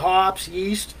 rye, hops,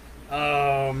 yeast.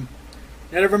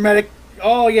 Never met a...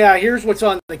 Oh yeah, here's what's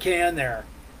on the can there.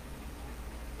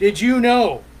 Did you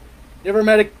know? Never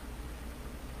met a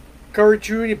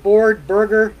charcuterie board,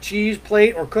 burger, cheese,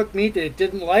 plate, or cooked meat that it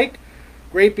didn't like?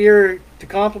 Great beer to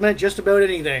complement just about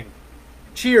anything.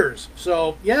 Cheers.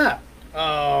 So yeah,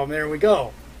 there we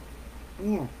go.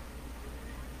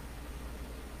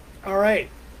 All right,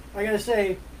 I gotta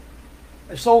say,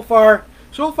 so far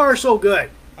so good.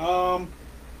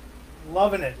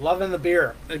 Loving it, loving the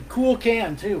beer. A cool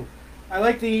can too. I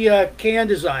like the can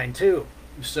design too.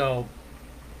 So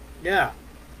yeah.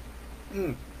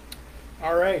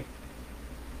 All right.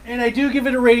 And I do give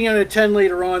it a rating out of 10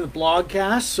 later on in the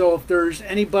blogcast. So if there's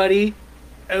anybody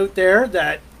out there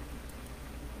that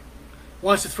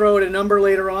wants to throw out a number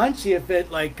later on, see if it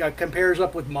compares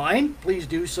up with mine, please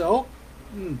do so.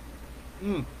 Mm.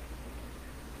 Mm.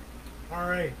 All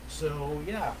right. So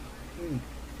yeah. Mm.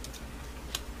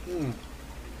 Mm.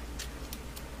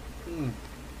 Mm.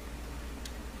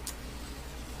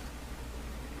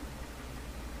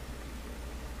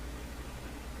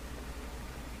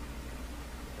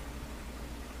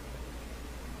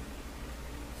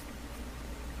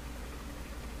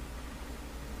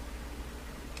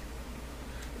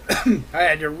 I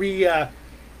had to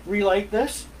relight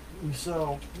this.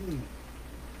 So,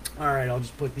 all right, I'll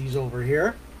just put these over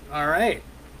here. All right.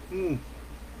 Mm.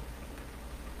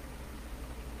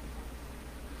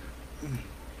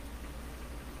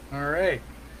 All right.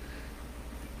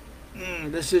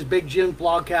 This is Big Jim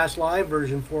Blogcast Live,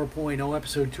 version 4.0,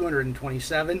 episode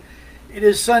 227. It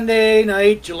is Sunday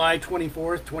night, July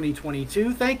 24th,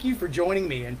 2022. Thank you for joining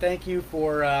me, and thank you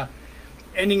for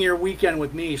ending your weekend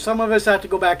with me. Some of us have to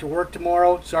go back to work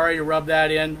tomorrow. Sorry to rub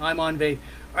that in. I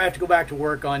have to go back to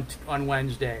work on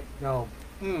Wednesday. So,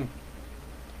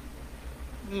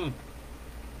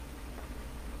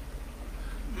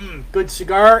 good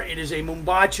cigar. It is a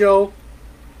Mombacho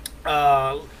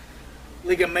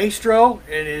Liga Maestro.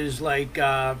 It is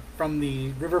from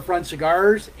the Riverfront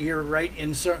Cigars here, right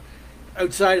in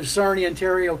outside of Sarnia,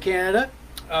 Ontario, Canada.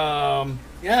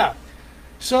 Yeah.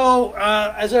 So,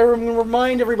 as I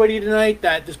remind everybody tonight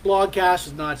that this blogcast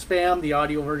is not spam. The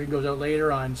audio version goes out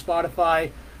later on Spotify,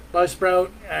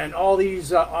 Buzzsprout, and all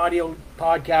these audio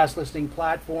podcast listening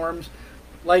platforms.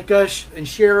 Like us and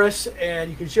share us,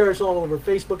 and you can share us all over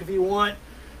Facebook if you want.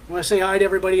 I want to say hi to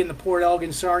everybody in the Port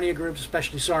Elgin Sarnia groups,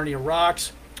 especially Sarnia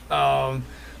Rocks,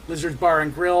 Lizards Bar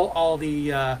and Grill, all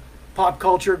the pop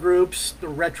culture groups, the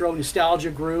retro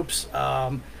nostalgia groups,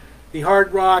 the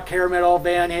hard rock, hair metal,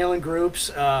 Van Halen groups,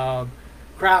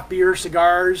 craft beer,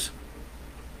 cigars,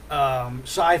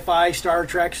 sci-fi, Star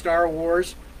Trek, Star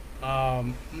Wars.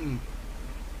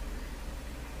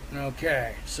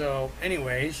 Okay, so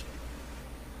anyways,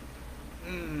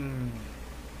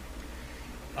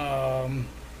 all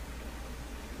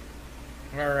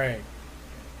right.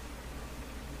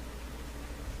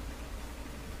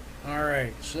 All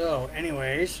right. So,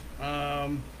 anyways,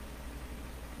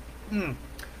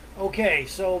 okay.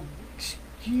 So,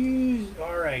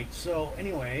 all right. So,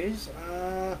 anyways,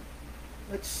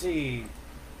 let's see.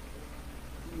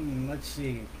 Let's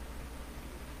see.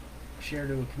 Share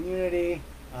to a community.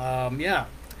 Yeah.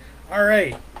 All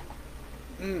right.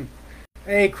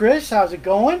 Hey, Chris, how's it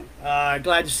going?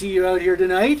 Glad to see you out here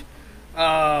tonight.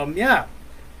 Yeah.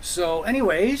 So,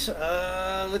 anyways,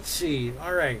 let's see.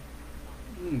 All right.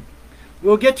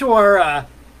 We'll get to our.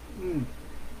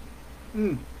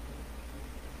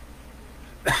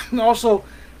 Also,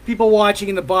 people watching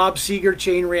in the Bob Seger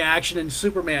Chain Reaction and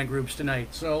Superman groups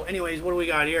tonight. So, anyways, what do we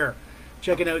got here?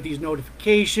 Checking out these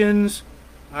notifications.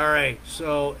 All right.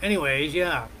 So, anyways,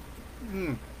 yeah.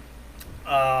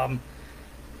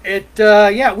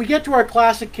 Yeah, we get to our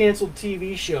classic canceled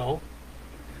TV show.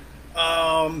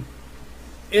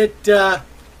 It's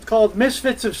called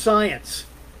Misfits of Science.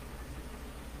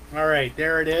 All right,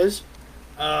 there it is.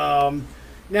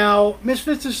 Now,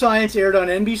 Misfits of Science aired on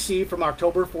NBC from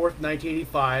October 4th,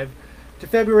 1985 to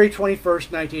February 21st,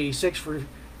 1986 for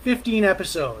 15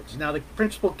 episodes. Now, the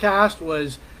principal cast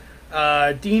was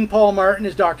Dean Paul Martin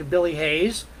as Dr. Billy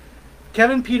Hayes,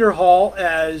 Kevin Peter Hall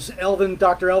as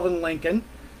Dr. Elvin Lincoln,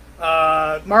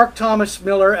 Mark Thomas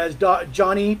Miller as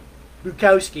Johnny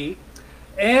Bukowski,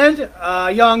 and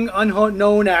a young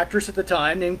unknown actress at the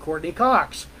time named Courtney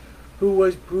Cox,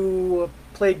 who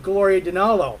played Gloria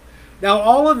Dinalo. Now,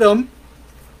 all of them,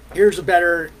 here's a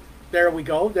better, there we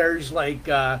go. There's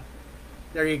there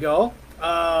you go.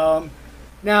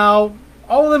 Now,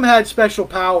 all of them had special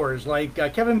powers. Like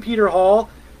Kevin Peter Hall,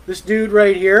 this dude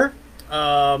right here,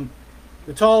 the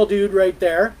tall dude right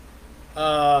there.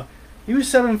 He was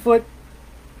 7 foot,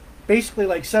 basically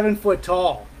like 7 foot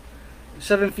tall,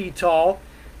 7 feet tall.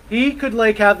 He could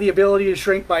have the ability to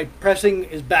shrink by pressing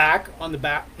his back on the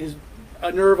back,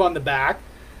 a nerve on the back.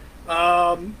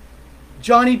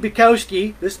 Johnny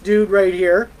Bukowski, this dude right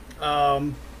here,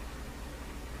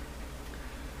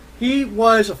 he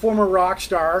was a former rock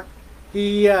star.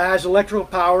 He has electrical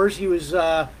powers. He was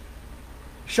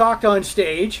shocked on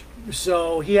stage,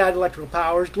 so he had electrical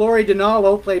powers. Gloria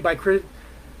Dinalo, played by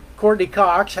Courtney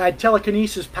Cox, had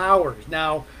telekinesis powers.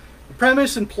 Now, the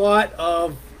premise and plot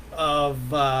of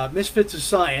Misfits of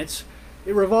Science,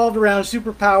 it revolved around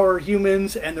superpower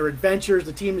humans and their adventures.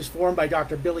 The team is formed by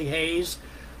Dr. Billy Hayes,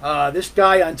 this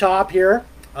guy on top here,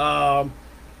 Um,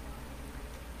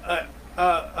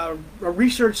 a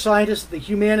research scientist at the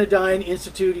Humanityne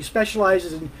Institute. He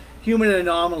specializes in human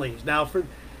anomalies. Now, for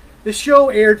this show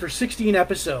aired for 16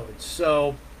 episodes,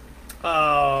 so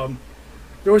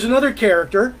there was another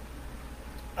character.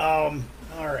 All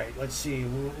right, let's see.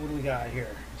 What do we got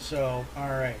here? So, all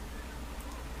right.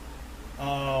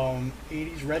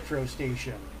 80s retro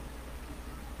station.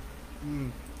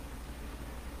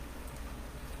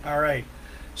 All right.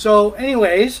 So,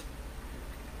 anyways,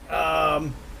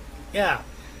 yeah,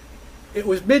 it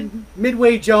was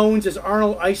Midway Jones as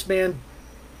Arnold Iceman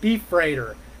Beef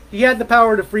Freighter. He had the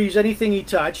power to freeze anything he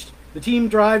touched. The team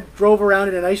drove around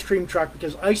in an ice cream truck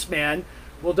because Iceman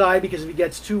will die because if he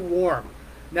gets too warm.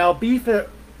 Now, Beef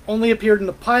only appeared in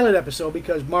the pilot episode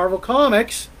because Marvel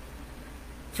Comics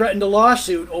threatened a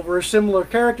lawsuit over a similar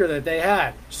character that they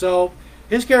had. So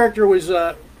his character was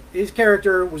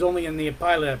only in the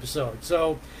pilot episode.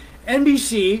 So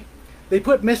NBC, they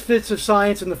put Misfits of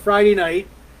Science in the Friday night.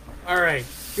 All right,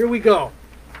 here we go.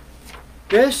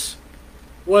 This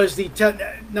was the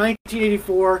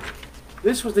 1984.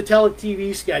 This was the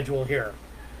tele-TV schedule here.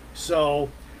 So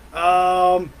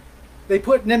they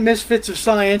put Misfits of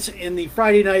Science in the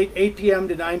Friday night 8 p.m.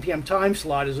 to 9 p.m. time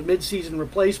slot as a mid-season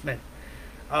replacement.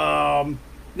 Now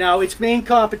its main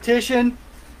competition,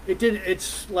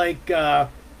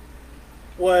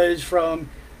 was from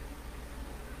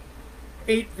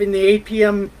 8 in the 8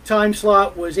 p.m. time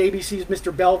slot was ABC's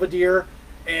Mr. Belvedere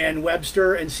and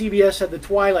Webster, and CBS had the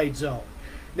Twilight Zone.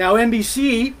 Now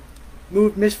NBC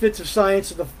moved Misfits of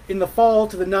Science in the fall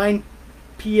to the 9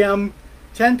 p.m.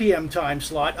 10 p.m. time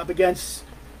slot up against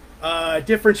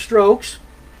Different Strokes,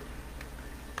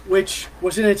 which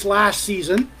was in its last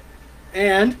season,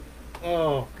 and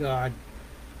oh god,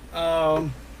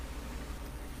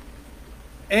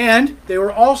 and they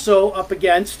were also up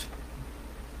against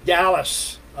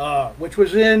Dallas, which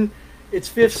was in its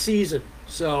 5th season.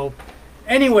 So,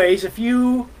 anyways,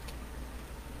 anyways,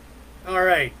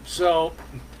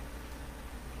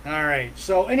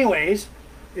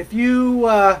 if you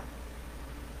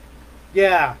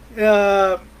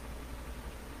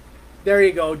there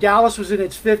you go. Dallas was in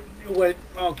its 5th.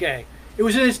 It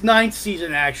was in its 9th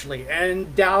season actually,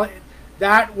 and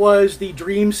that was the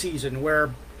dream season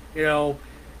where,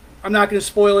 I'm not going to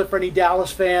spoil it for any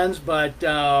Dallas fans, but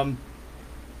so,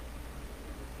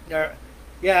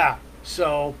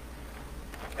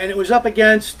 and it was up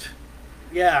against,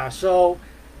 it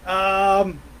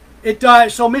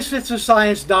died. So Misfits of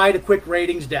Science died a quick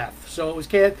ratings death. So it was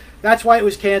that's why it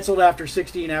was canceled after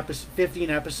 15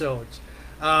 episodes,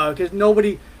 because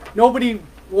nobody.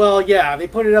 Well, yeah, they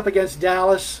put it up against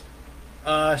Dallas,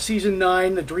 season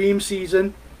 9, the dream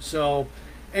season. So,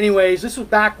 anyways, this was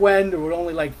back when there were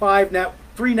only like 3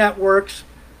 networks,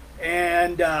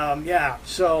 and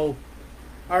So,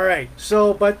 all right.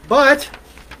 So, but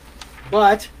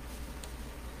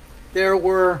there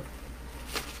were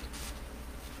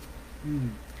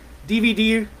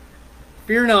DVD.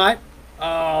 Fear not,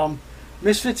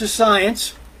 Misfits of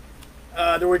Science.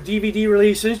 There were DVD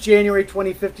releases. January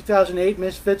 25th, 2008,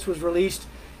 Misfits was released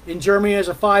in Germany as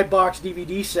a 5-box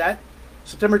DVD set.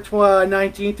 September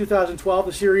 19, 2012,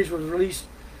 the series was released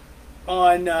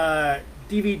on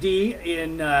DVD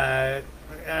in, I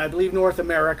believe, North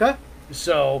America.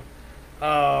 So,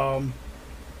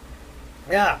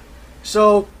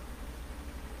 So,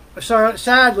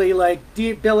 sadly,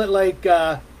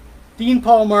 Dean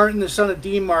Paul Martin, the son of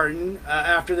Dean Martin,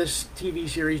 after this TV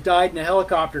series, died in a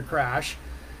helicopter crash.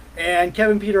 And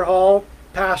Kevin Peter Hall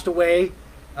passed away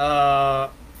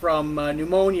from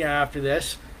pneumonia after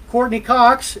this. Courtney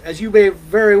Cox, as you may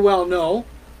very well know,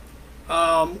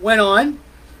 went on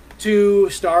to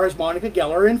star as Monica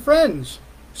Geller in Friends.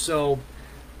 So,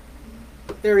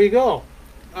 there you go.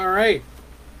 All right.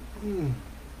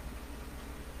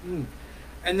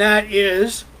 And that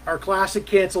is our classic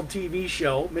canceled TV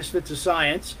show, Misfits of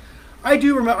Science. I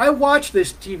do remember, I watched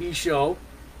this TV show.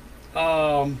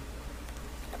 I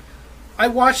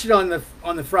watched it on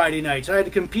the Friday nights. I had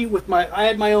to compete with I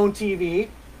had my own TV.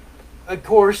 Of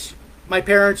course, my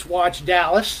parents watched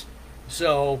Dallas.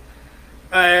 So,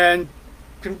 and,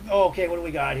 okay, what do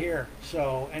we got here?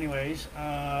 So, anyways,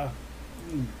 all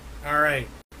right.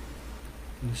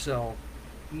 So,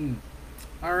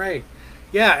 all right.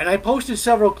 Yeah, and I posted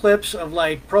several clips of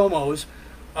promos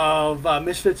of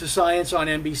Misfits of Science on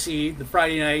NBC, the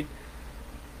Friday night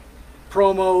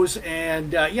promos,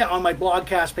 and on my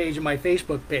blogcast page and my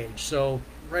Facebook page. So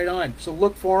right on. So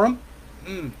look for them.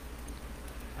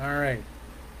 All right.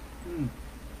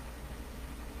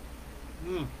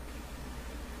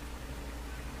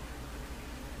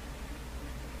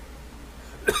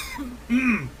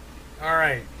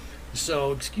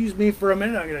 So excuse me for a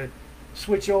minute. I'm gonna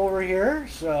switch over here.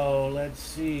 So let's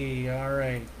see. All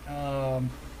right. All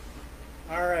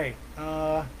right.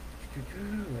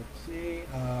 Let's see.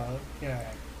 Okay.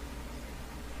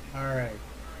 All right.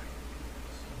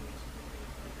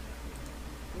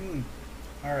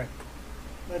 All right.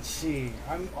 Let's see.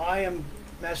 I am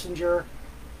Messenger.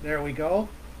 There we go.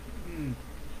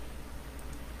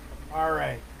 All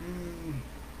right.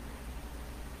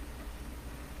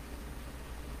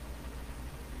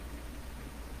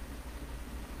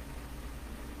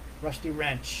 Rusty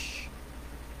wrench.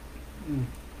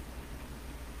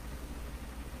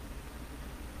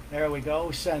 There we go.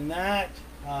 Send that.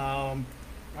 All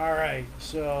right.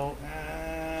 So,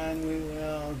 and we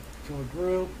will to a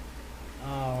group.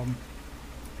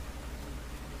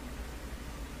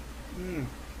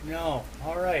 No.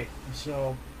 All right.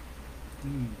 So,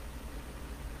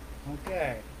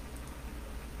 okay.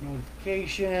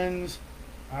 Notifications.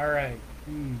 All right.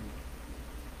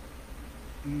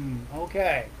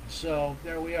 Okay. So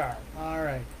there we are. All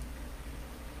right.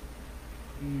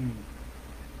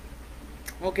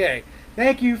 Okay.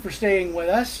 Thank you for staying with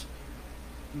us.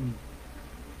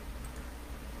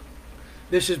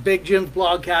 This is Big Jim's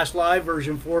Blogcast Live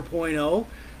version 4.0,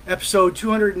 episode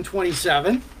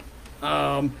 227.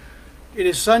 It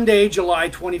is Sunday, July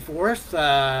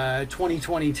 24th,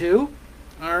 2022.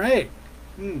 All right.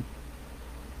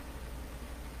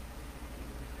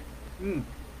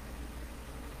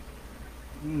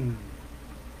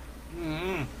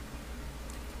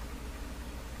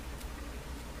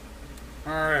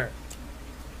 All right.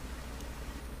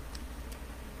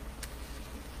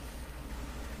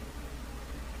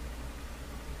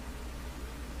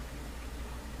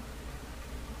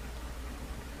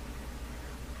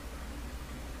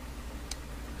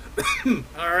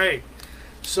 All right.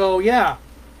 So yeah.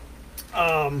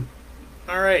 All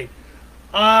right.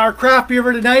 Our craft beer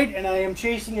for tonight, and I am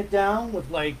chasing it down with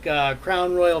like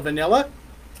Crown Royal Vanilla.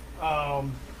 Our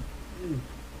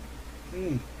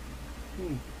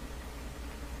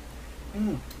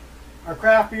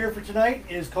craft beer for tonight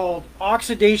is called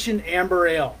Oxidation Amber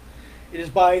Ale. It is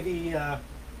by the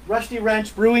Rusty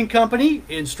Wrench Brewing Company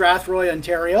in Strathroy,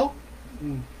 Ontario.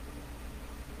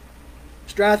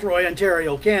 Strathroy,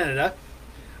 Ontario, Canada,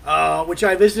 which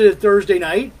I visited Thursday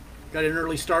night. Got an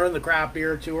early start on the craft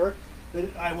beer tour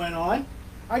that I went on.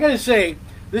 I gotta say,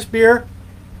 this beer,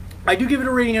 I do give it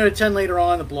a rating out of 10 later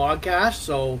on in the blogcast.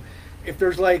 So if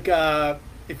there's like,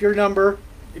 if you want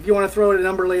to throw out a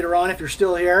number later on, if you're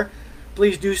still here,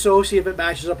 please do so. See if it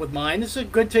matches up with mine. This is a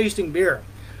good tasting beer.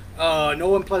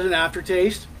 No unpleasant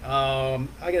aftertaste. I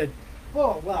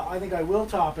think I will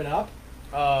top it up.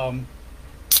 All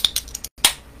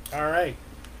right.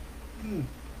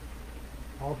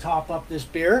 I'll top up this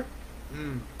beer.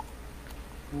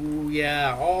 Ooh,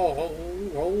 yeah. Oh,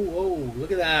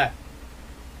 look at that.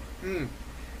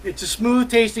 It's a smooth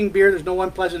tasting beer. There's no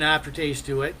unpleasant aftertaste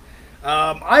to it.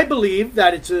 I believe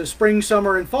that it's a spring,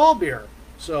 summer, and fall beer.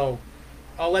 So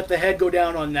I'll let the head go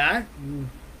down on that.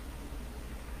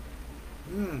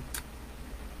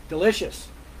 Delicious.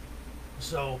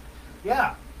 So,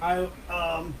 yeah. All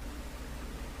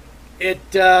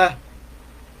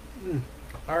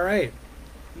right.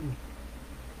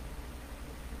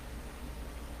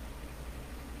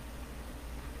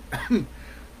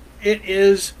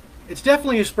 It's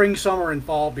definitely a spring, summer, and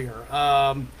fall beer.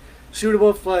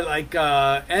 Suitable for like,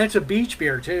 and it's a beach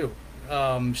beer too.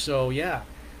 So yeah.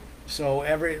 So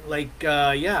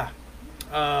yeah.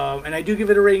 And I do give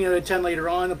it a rating out of 10 later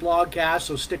on in the blogcast,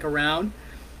 so stick around.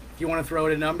 If you want to throw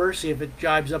out a number, see if it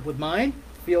jibes up with mine,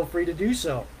 feel free to do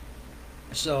so.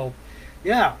 So,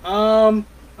 yeah. All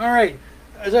right.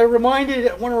 As I want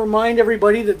to remind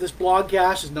everybody that this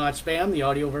blogcast is not spam. The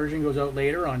audio version goes out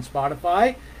later on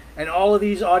Spotify and all of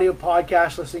these audio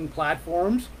podcast listening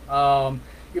platforms.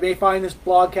 You may find this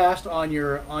blogcast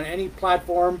on any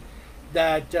platform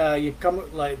that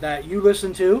you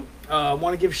listen to. I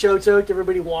want to give shouts out to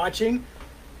everybody watching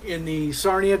in the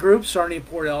Sarnia group, Sarnia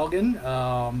Port Elgin,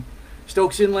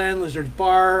 Stokes Inland, Lizards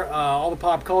Bar, all the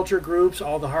pop culture groups,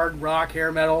 all the hard rock,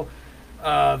 hair metal,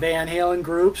 Van Halen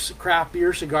groups, craft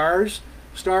beer, cigars,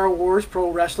 Star Wars, pro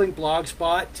wrestling,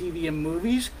 Blogspot, TV and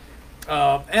movies,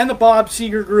 and the Bob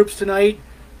Seger groups tonight,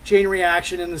 Chain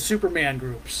Reaction, and the Superman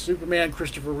groups, Superman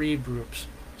Christopher Reeve groups.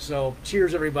 So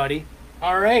cheers, everybody.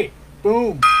 All right,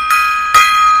 boom.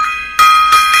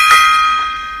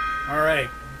 All right,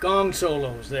 gong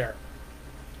solos there.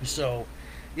 So,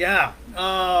 yeah.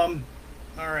 All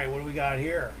right, what do we got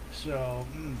here? So,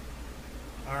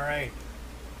 all right.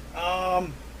 All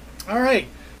right.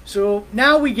 So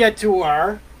now we get to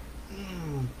our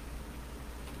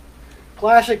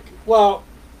classic, well,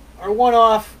 our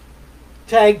one-off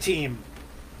tag team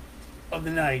of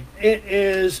the night.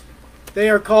 They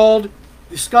are called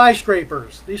the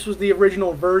Skyscrapers. This was the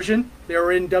original version. They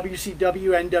were in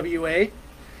WCW NWA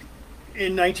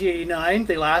in 1989.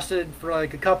 They lasted for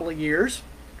like a couple of years.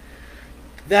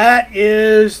 That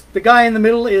is, the guy in the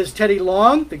middle is Teddy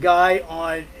Long. The guy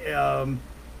on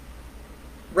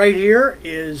right here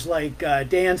is like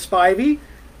Dan Spivey,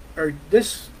 or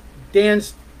this Dan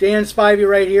Spivey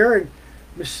right here, and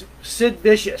Sid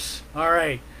Vicious. All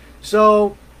right,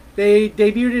 so they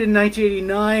debuted in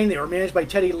 1989. They were managed by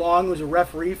Teddy Long, who was a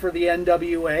referee for the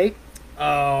NWA.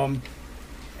 And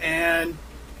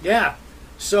yeah,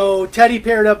 so Teddy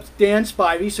paired up Dan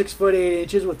Spivey,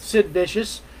 6'8" with Sid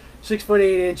Vicious,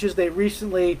 6'8". They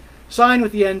recently signed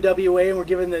with the NWA and were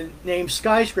given the name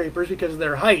Skyscrapers because of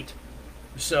their height.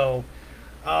 So,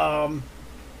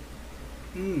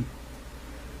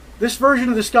 this version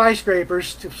of the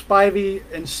Skyscrapers, Spivey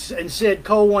and Sid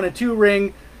co-won a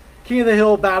 2-ring King of the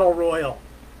Hill Battle Royal.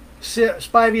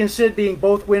 Spivey and Sid being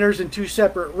both winners in 2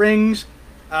 separate rings.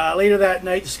 Later that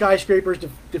night, the Skyscrapers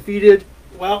defeated,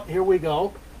 well, here we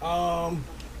go.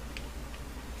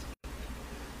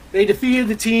 They defeated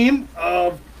the team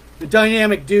of the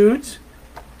Dynamic Dudes.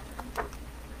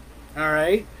 All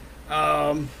right.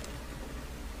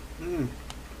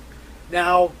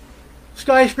 Now,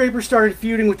 Skyscrapers started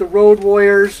feuding with the Road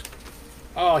Warriors.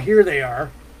 Oh, here they are.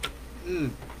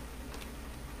 All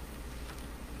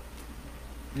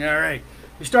right.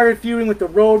 They started feuding with the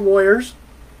Road Warriors.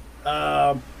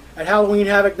 At Halloween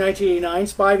Havoc 1989,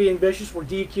 Spivey and Vicious were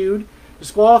DQ'd,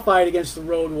 disqualified against the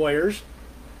Road Warriors.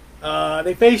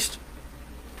 They faced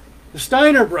the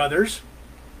Steiner brothers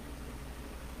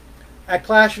at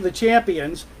Clash of the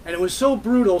Champions, and it was so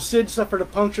brutal, Sid suffered a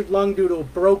punctured lung due to a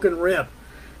broken rib.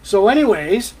 So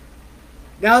anyways,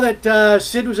 now that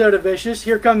Sid was out of Vicious,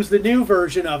 here comes the new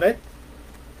version of it.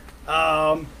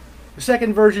 The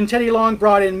second version, Teddy Long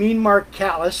brought in Mean Mark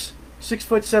Callis,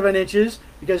 6'7",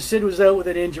 because Sid was out with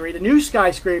an injury. The new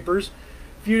Skyscrapers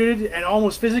feuded and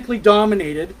almost physically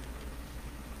dominated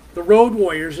the Road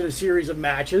Warriors in a series of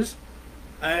matches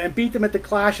and beat them at the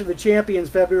Clash of the Champions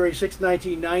February 6,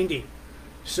 1990.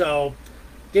 So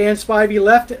Dan Spivey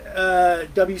left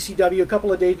WCW a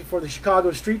couple of days before the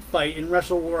Chicago Street Fight in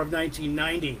Wrestle War of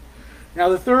 1990. Now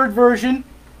the third version,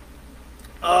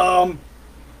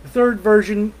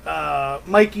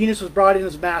 Mike Enos was brought in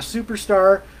as Masked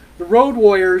Superstar. The Road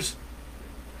Warriors,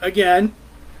 again,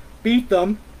 beat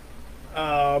them,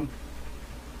 and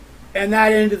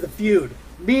that ended the feud.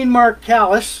 Mean Mark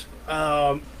Callis,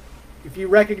 if you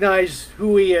recognize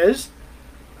who he is,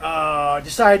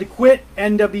 decided to quit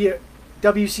WCW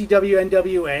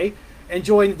NWA and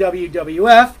join the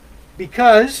WWF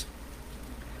because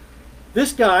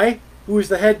this guy, who was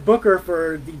the head booker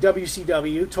for the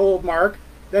WCW, told Mark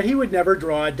that he would never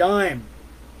draw a dime.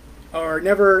 Or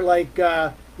never, like,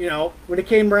 when it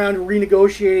came around to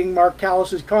renegotiating Mark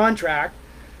Callis's contract,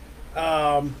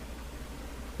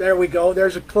 there we go.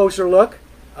 There's a closer look.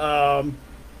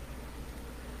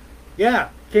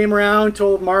 Came around,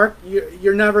 told Mark,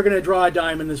 you're never going to draw a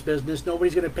dime in this business.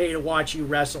 Nobody's going to pay to watch you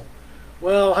wrestle.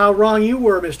 Well, how wrong you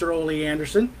were, Mr. Ole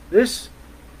Anderson.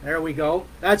 There we go.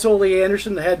 That's Ole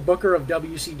Anderson, the head booker of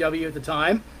WCW at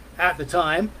the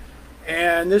time.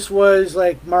 And this was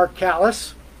like Mark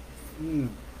Callis.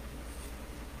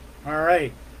 All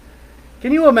right.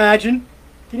 Can you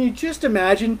just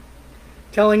imagine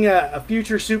telling a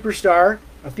future superstar,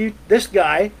 this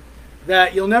guy,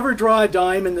 that you'll never draw a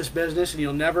dime in this business and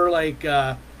you'll never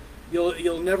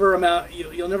you'll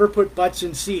never put butts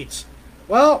in seats?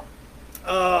 Well,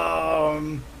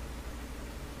 I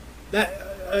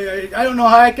don't know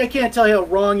how I can't tell you how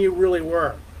wrong you really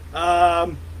were.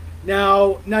 Now,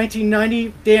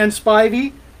 1990, Dan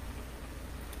Spivey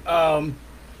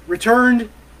returned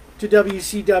to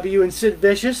WCW and Sid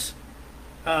Vicious.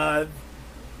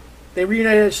 They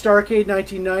reunited at Starrcade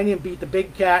 1990 and beat the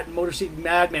Big Cat and Motor City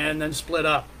Madman and then split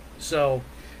up. So,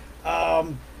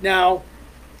 now,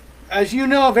 as you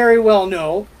very well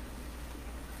know,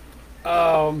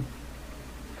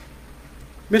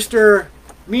 Mr.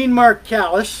 Mean Mark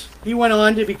Callis, he went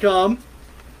on to become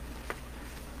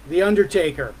The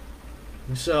Undertaker.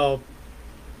 So,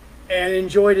 and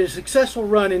enjoyed a successful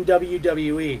run in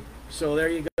WWE. So there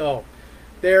you go.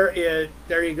 There you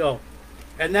go.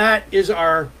 And that is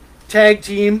our tag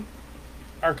team,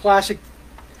 our classic,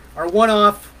 our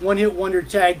one-off, one-hit wonder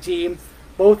tag team.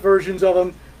 Both versions of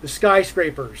them, the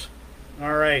Skyscrapers.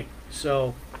 All right.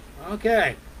 So,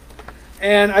 okay.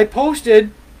 And I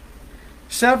posted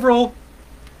several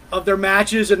of their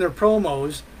matches and their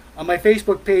promos on my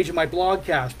Facebook page and my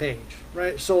blogcast page,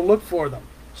 right? So look for them.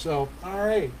 So, all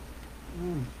right.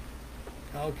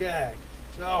 Okay.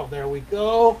 So there we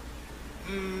go.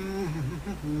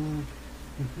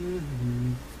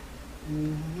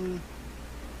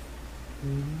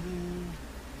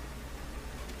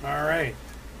 All right.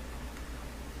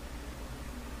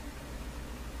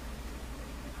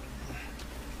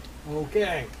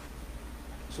 Okay.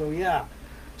 So yeah,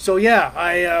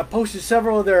 I posted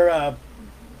several of their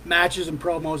matches and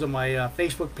promos on my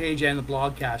Facebook page and the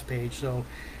blogcast page. So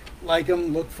like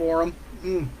them, look for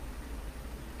them.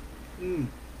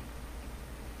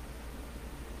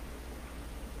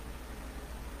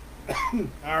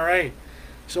 All right.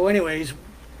 So anyways,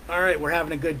 all right, we're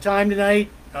having a good time tonight.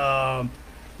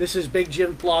 This is Big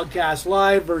Jim Blogcast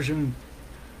Live version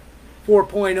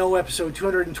 4.0 episode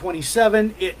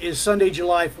 227. It is Sunday,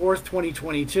 July 4th,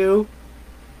 2022.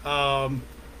 All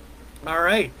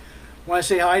right. Want to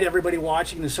say hi to everybody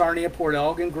watching the Sarnia Port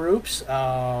Elgin groups.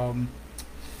 Yeah,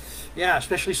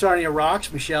 especially Sarnia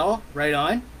Rocks, Michelle, right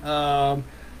on.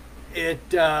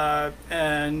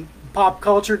 And pop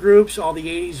culture groups, all the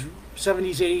 80s,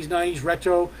 70s, 80s, 90s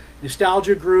retro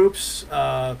nostalgia groups,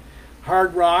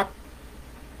 hard rock,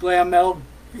 glam metal,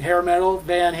 hair metal,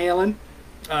 Van Halen,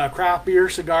 craft beer,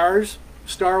 cigars,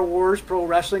 Star Wars, pro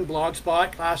wrestling,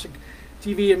 Blogspot, classic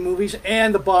TV and movies,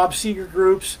 and the Bob Seger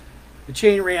groups, the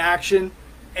Chain Reaction,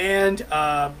 and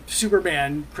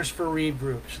Superman, Christopher Reeve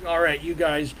groups. All right, you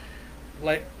guys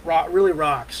really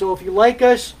rock. So if you like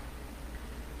us,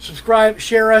 subscribe,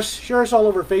 share us all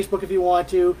over Facebook if you want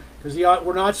to, because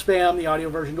we're not spam. The audio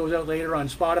version goes out later on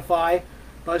Spotify,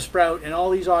 Buzzsprout, and all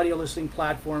these audio listening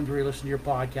platforms where you listen to your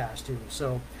podcast too.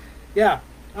 So, yeah,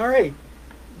 all right.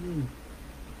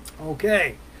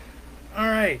 Okay, all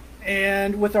right.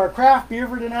 And with our craft beer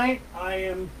for tonight,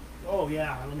 let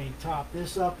me top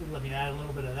this up and let me add a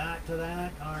little bit of that to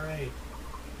that. All right.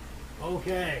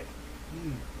 Okay.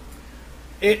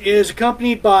 It is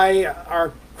accompanied by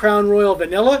our Crown Royal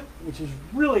Vanilla, which is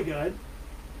really good.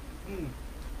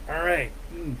 All right.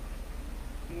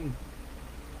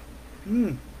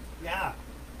 Yeah.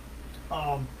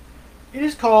 It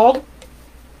is called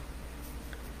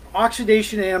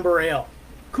Oxidation Amber Ale.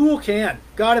 Cool can.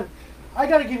 I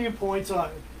gotta give you points on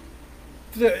it.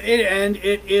 And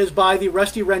it is by the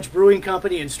Rusty Wrench Brewing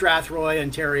Company in Strathroy,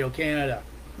 Ontario, Canada.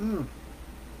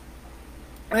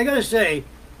 I gotta say,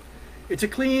 it's a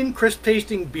clean, crisp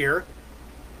tasting beer.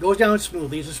 Goes down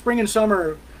smoothly. It's a spring and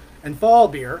summer and fall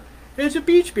beer. And it's a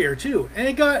beach beer too. And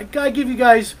it gotta give you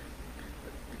guys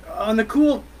on the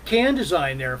cool can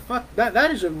design there. Fuck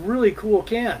that is a really cool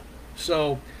can.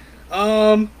 So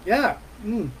yeah.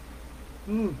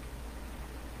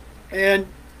 And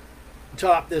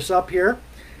top this up here.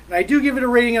 And I do give it a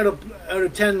rating out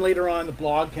of 10 later on in the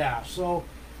blogcast. So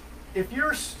if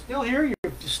you're still here, you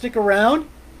have to stick around.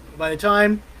 By that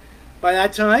time,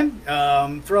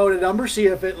 throw out a number, see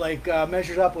if it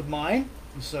measures up with mine.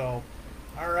 So,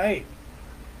 all right.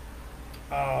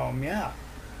 Yeah.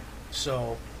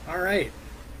 So, all right.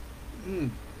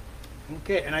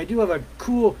 Okay, and I do have a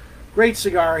cool, great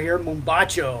cigar here,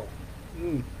 Mombacho.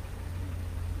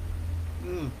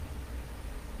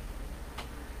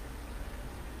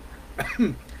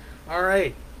 All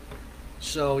right.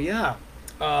 So yeah,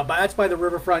 that's by the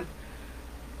Riverfront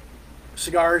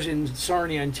Cigars in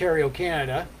Sarnia, Ontario,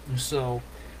 Canada. So,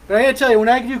 but I gotta tell you, when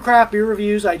I do craft beer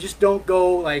reviews, I just don't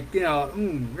go well,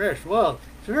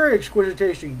 it's a very exquisite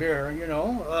tasting beer,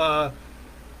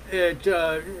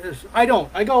 I don't.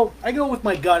 I go with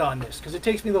my gut on this because it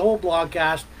takes me the whole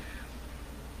blogcast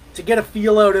to get a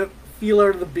feel out of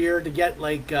the beer, to get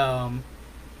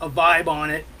a vibe on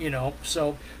it,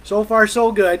 So far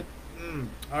so good.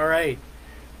 All right.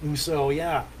 So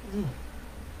yeah.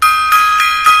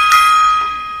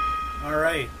 All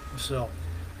right. So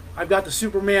I've got the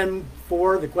Superman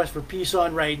 4, the Quest for Peace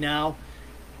on right now.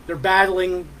 They're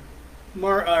battling.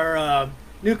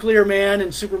 Nuclear Man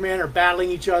and Superman are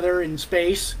battling each other in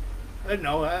space. I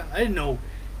didn't know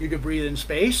you could breathe in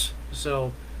space.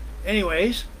 So,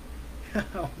 anyways,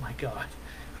 oh my god,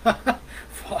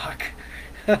 fuck,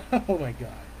 oh my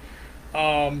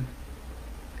god.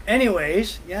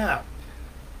 Anyways, yeah.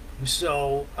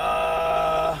 So,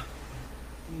 all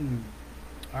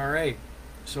right.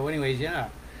 So, anyways, yeah.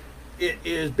 It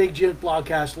is Big Jim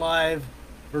Blogcast Live,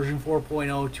 version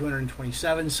 4.0,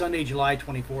 227, Sunday, July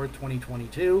 24th,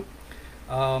 2022.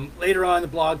 Later on in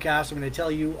the blogcast, I'm going to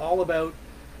tell you all about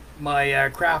my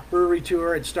craft brewery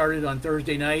tour. It started on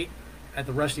Thursday night at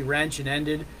the Rusty Wrench and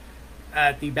ended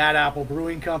at the Bad Apple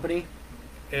Brewing Company,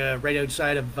 right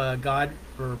outside of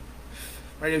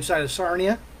right outside of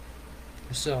Sarnia.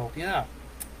 So, yeah.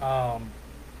 Um,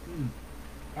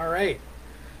 all right.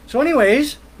 So,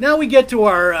 anyways, now we get to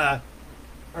our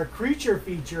creature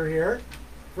feature here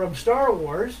from Star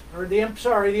Wars, or the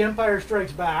Empire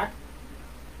Strikes Back.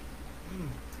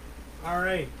 All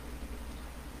right.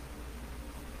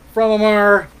 From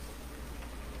our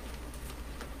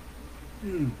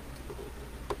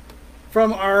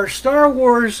Star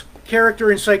Wars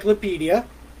character encyclopedia,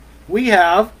 we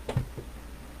have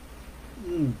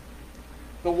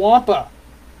the Wampa.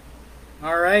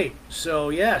 All right. So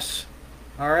yes.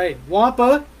 All right.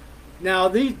 Wampa. Now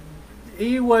he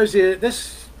was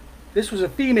this was a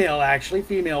female, actually,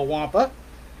 female Wampa,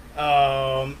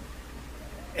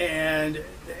 and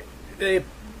this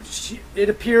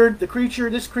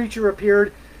creature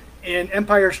appeared in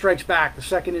Empire Strikes Back, the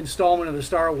second installment of the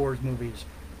Star Wars movies.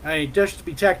 I mean, just to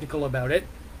be technical about it,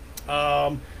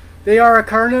 they are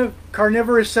a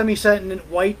carnivorous, semi-sentient,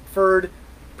 white-furred,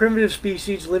 primitive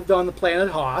species lived on the planet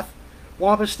Hoth.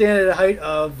 Wampas stand at a height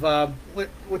of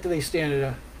what do they stand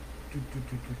at?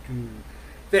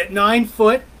 That 9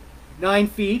 foot, 9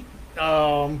 feet.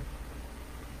 Oh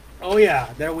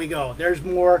yeah, there we go. There's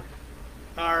more.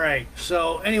 All right.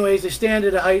 So, anyways, they stand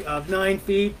at a height of 9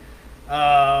 feet. They.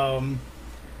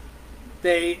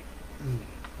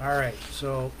 All right.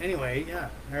 So, anyway, yeah,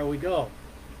 there we go.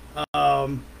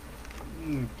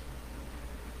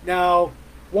 Now,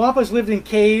 Wampas lived in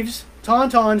caves.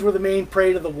 Tauntauns were the main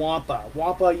prey to the Wampa.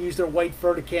 Wampa used their white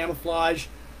fur to camouflage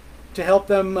to help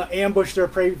them ambush their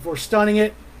prey before stunning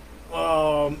it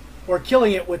or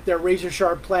killing it with their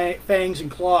razor-sharp fangs and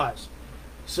claws.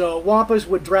 So Wampas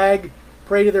would drag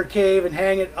prey to their cave and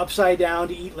hang it upside down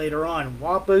to eat later on.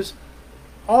 Wampas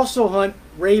also hunt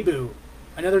Rebu,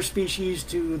 another species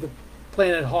to the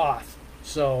planet Hoth.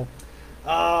 So,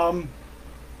 now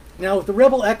with the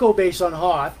Rebel Echo base on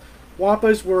Hoth,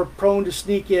 Wampas were prone to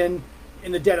sneak in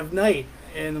the dead of night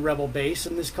in the Rebel base,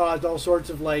 and this caused all sorts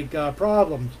of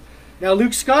problems. Now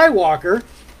Luke Skywalker,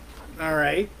 all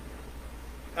right,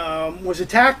 was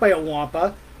attacked by a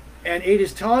Wampa and ate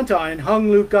his tauntaun and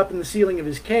hung Luke up in the ceiling of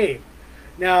his cave.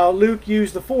 Now Luke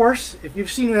used the Force. If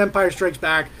you've seen Empire Strikes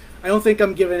Back, I don't think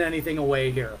I'm giving anything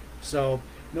away here, so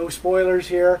no spoilers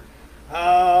here.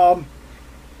 Luke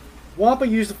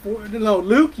used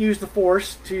the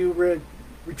Force to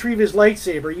retrieve his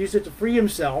lightsaber, used it to free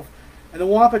himself, and the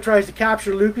Wampa tries to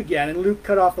capture Luke again, and Luke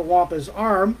cut off the Wampa's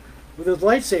arm with his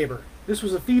lightsaber. This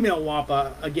was a female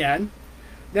Wampa again.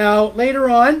 Now, later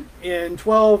on, in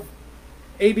 12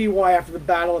 ABY, after the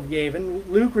Battle of Yavin,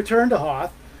 Luke returned to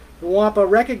Hoth. The Wampa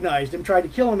recognized him, tried to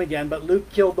kill him again, but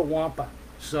Luke killed the Wampa.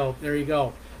 So, there you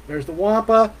go. There's the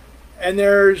Wampa, and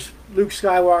there's Luke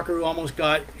Skywalker, who almost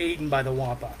got eaten by the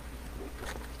Wampa.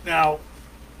 Now,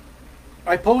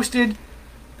 I posted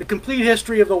the complete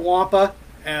history of the Wampa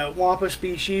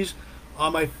species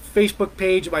on my Facebook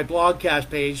page, my blogcast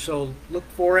page, so look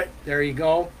for it. There you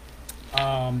go.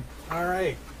 All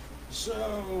right. So,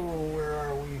 where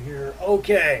are we here?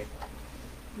 Okay.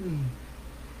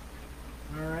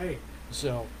 All right.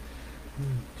 So,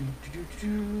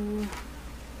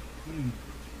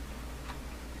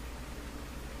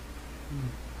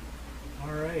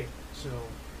 all right. So,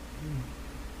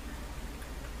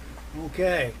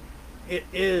 okay. It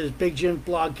is Big Jim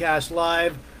Blogcast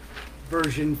Live,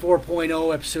 version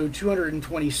 4.0, episode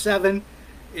 227.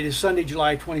 It is Sunday,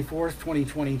 July 24th,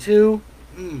 2022.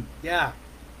 Yeah.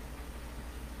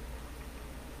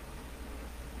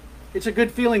 It's a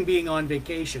good feeling being on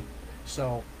vacation.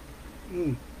 So,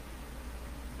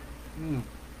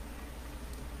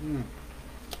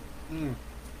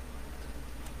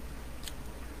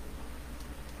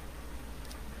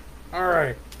 All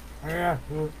right. Yeah.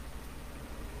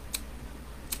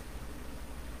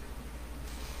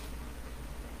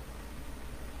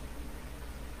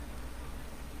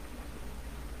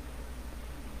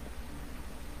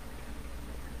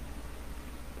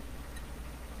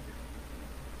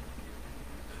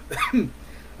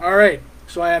 All right,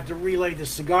 so I have to relight the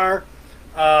cigar.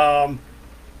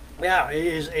 Yeah, it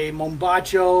is a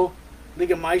Mombacho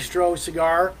Liga Maestro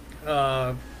cigar.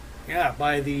 Yeah,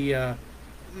 by the.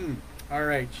 All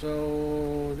right,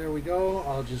 so there we go.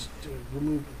 I'll just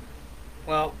remove.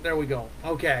 Well, there we go.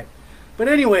 Okay, but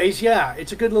anyways, yeah,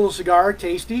 it's a good little cigar,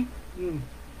 tasty.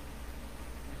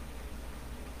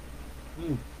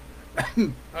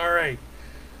 All right.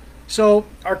 So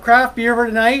our craft beer for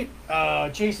tonight,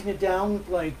 chasing it down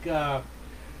with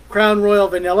Crown Royal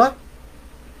Vanilla.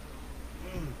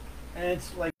 And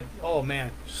it's like, oh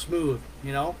man, smooth,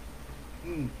 you know?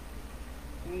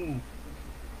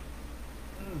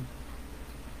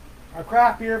 Our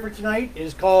craft beer for tonight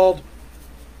is called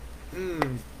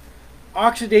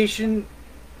Oxidation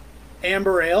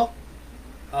Amber Ale.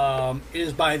 It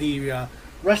is by the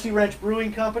Rusty Wrench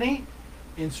Brewing Company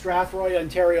in Strathroy,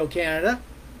 Ontario, Canada.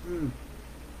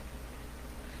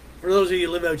 For those of you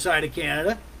who live outside of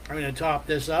Canada, I'm going to top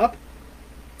this up.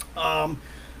 I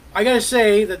got to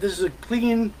say that this is a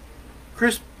clean,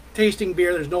 crisp tasting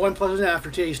beer. There's no unpleasant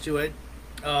aftertaste to it.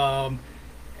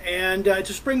 And it's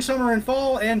a spring, summer, and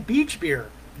fall and beach beer.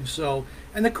 So,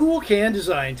 and the cool can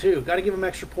design too. Got to give them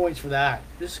extra points for that.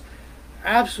 This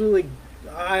absolutely,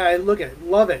 I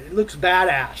love it. It looks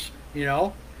badass, you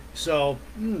know. So,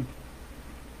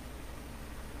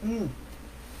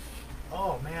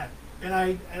 oh man, and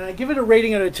I give it a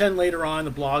rating out of 10 later on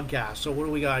in the blogcast. So what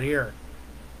do we got here?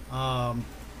 All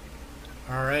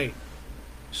right.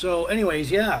 So,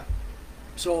 anyways, yeah.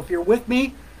 So if you're with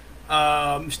me,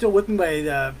 still with me by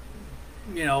the,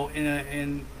 you know,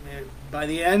 by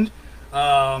the end,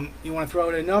 you want to throw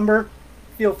out a number,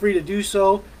 feel free to do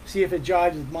so. See if it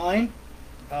jives with mine.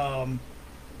 All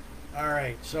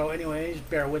right. So, anyways,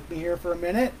 bear with me here for a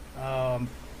minute. All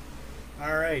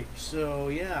right. So,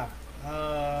 yeah.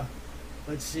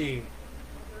 Let's see.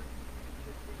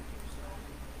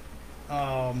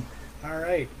 All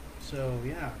right. So,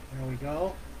 yeah. There we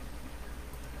go.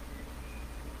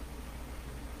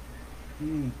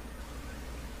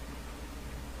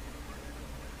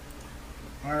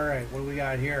 All right, what do we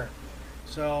got here?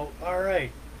 So, all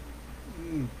right.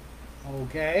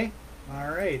 Okay. All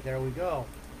right, there we go.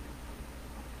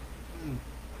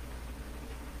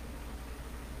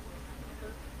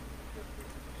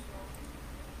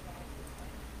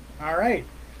 All right.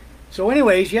 So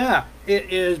anyways, yeah,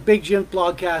 it is Big Jim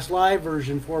Blogcast Live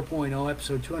version 4.0,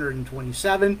 episode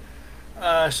 227,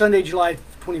 Sunday, July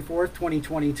 24th,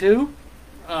 2022.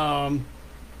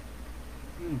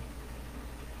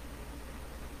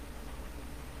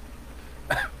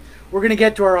 We're going to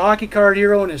get to our hockey card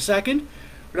hero in a second,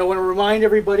 but I want to remind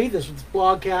everybody this is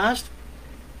Blogcast.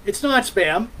 It's not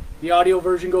spam. The audio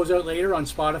version goes out later on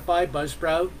Spotify,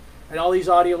 Buzzsprout, and all these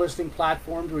audio listening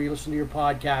platforms where you listen to your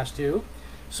podcast too.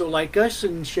 So like us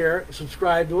and share,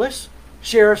 subscribe to us.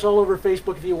 Share us all over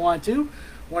Facebook if you want to.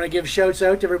 Want to give shouts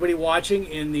out to everybody watching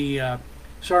in the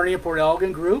Sarnia Port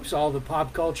Elgin groups, all the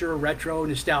pop culture, retro,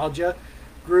 nostalgia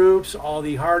groups, all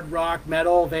the hard rock,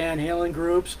 metal, Van Halen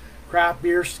groups, craft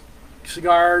beer,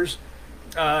 cigars,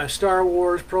 Star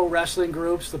Wars, pro wrestling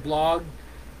groups, the blog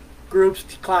groups,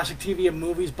 classic TV and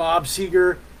movies, Bob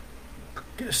Seger,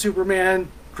 Superman,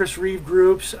 Chris Reeve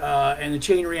groups, and the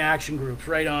Chain Reaction groups.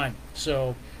 Right on.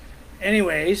 So,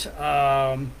 anyways,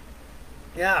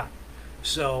 yeah.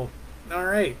 So, all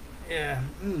right. Yeah.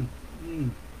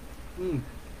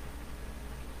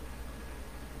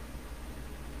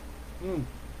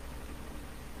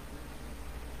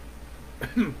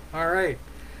 All right.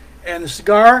 And the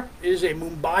cigar is a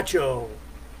Mumbacho.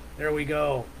 There we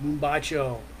go.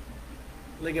 Mumbacho.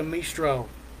 Liga Mistro.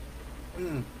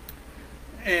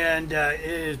 And it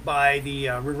is by the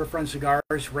Riverfront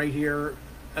Cigars right here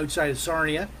outside of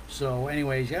Sarnia. So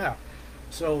anyways, yeah.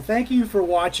 So thank you for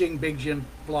watching Big Jim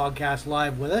Blogcast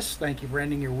Live with us. Thank you for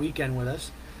ending your weekend with us.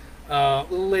 A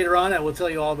little later on, I will tell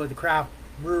you all about the craft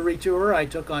brewery tour I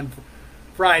took on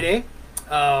Friday.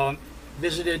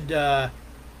 Visited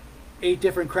 8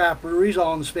 different craft breweries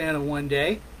all in the span of one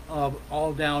day,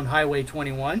 all down Highway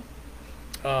 21.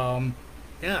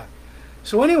 Yeah.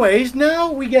 So anyways,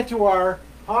 now we get to our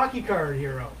hockey card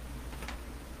hero.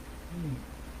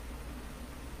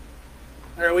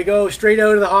 There we go, straight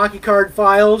out of the hockey card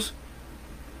files.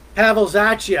 Pavel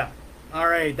Zacha. All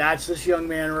right, that's this young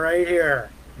man right here.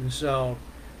 And so,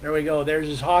 there we go. There's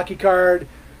his hockey card.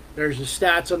 There's his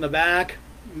stats on the back.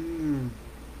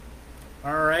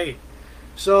 All right.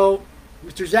 So,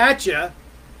 Mr. Zacha.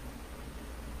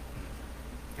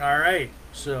 All right.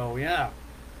 So, yeah.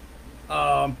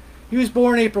 He was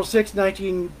born April 6,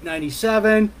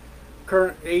 1997.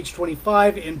 Current age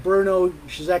 25 in Brno,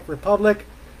 Czech Republic.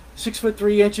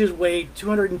 6'3", weighed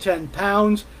 210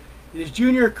 pounds. In his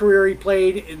junior career, he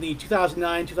played in the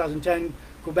 2009-2010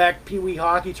 Quebec Pee Wee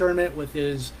hockey tournament with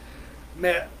his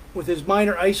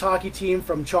minor ice hockey team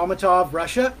from Chomutov,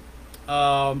 Russia.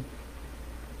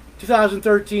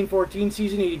 2013-14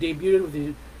 season, he debuted with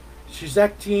the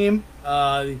Czech team,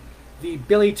 the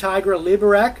Billy Tigra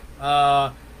Liberec.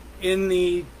 In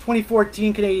the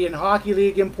 2014 Canadian Hockey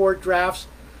League import drafts,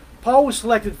 Paul was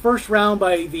selected first round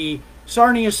by the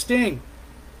Sarnia Sting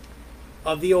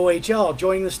of the OHL,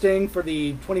 joining the Sting for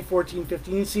the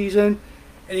 2014-15 season,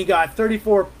 and he got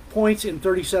 34 points in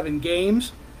 37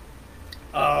 games.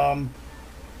 Now,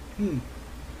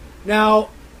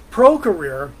 pro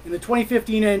career, in the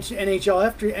 2015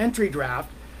 NHL entry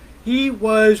draft, he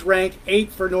was ranked 8th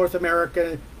for North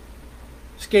America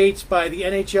skates by the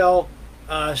NHL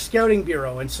Scouting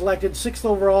Bureau and selected 6th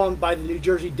overall by the New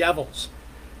Jersey Devils.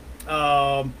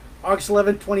 August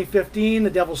 11, 2015, the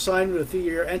Devils signed with a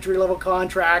 3-year entry-level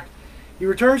contract. He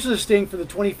returns to the Sting for the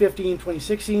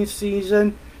 2015-2016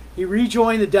 season. He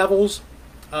rejoined the Devils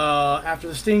after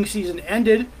the Sting season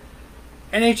ended.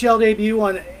 NHL debut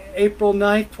on April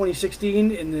 9th,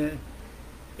 2016 in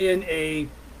a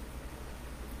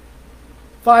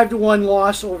 5-1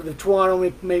 loss over the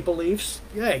Toronto Maple Leafs.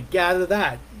 Yeah, gather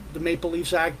that. The Maple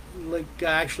Leafs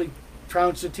actually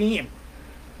trounced the team.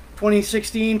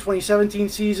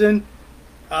 2016-2017 season,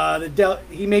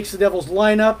 he makes the Devils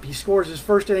lineup. He scores his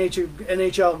first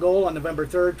NHL goal on November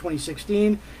 3rd,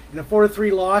 2016 in a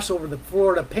 4-3 loss over the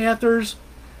Florida Panthers.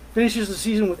 Finishes the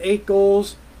season with 8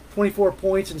 goals, 24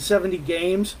 points in 70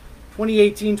 games.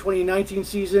 2018-2019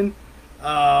 season,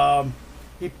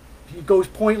 he goes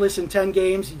pointless in 10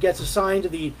 games. He gets assigned to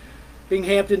the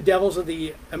Binghamton Devils of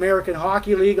the American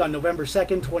Hockey League on November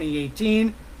 2nd,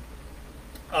 2018.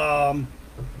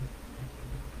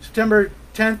 September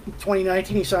 10th,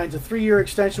 2019, he signs a 3-year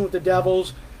extension with the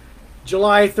Devils.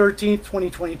 July 13th,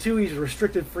 2022, he's a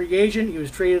restricted free agent. He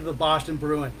was traded to the Boston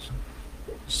Bruins.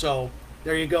 So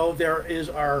there you go. There is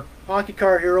our hockey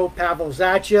card hero, Pavel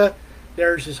Zacha.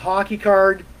 There's his hockey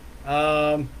card.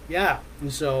 Yeah.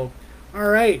 And so, all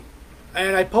right.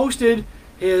 And I posted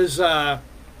his stats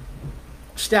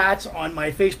on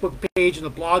my Facebook page and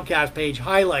the blogcast page,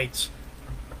 highlights.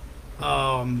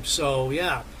 So,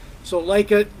 yeah. So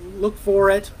like it, look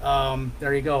for it.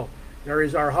 There you go. There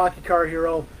is our hockey card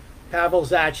hero, Pavel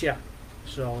Zacha.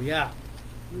 So, yeah.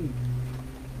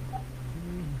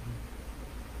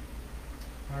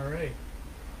 All right.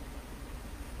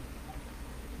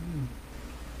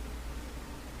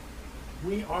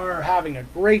 We are having a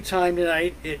great time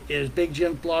tonight. It is Big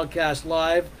Jim Blogcast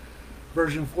Live,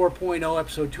 version 4.0,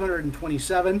 episode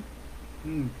 227.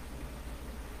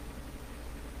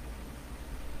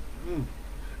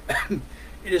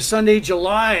 It is Sunday,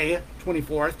 July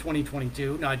 24th,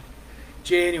 2022, not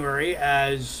January,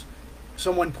 as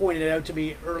someone pointed out to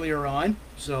me earlier on.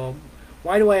 So,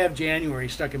 why do I have January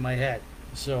stuck in my head?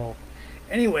 So,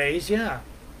 anyways, yeah.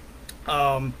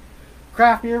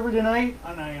 Craft beer for tonight,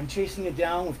 and I am chasing it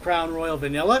down with Crown Royal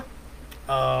Vanilla.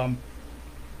 All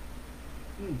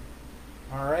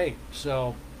right,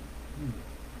 so.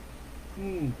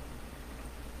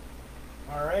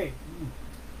 All right.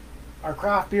 Our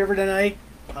craft beer for tonight.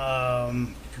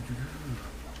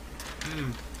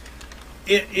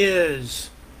 It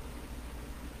is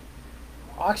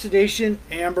Oxidation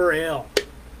Amber Ale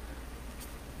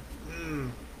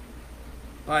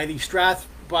by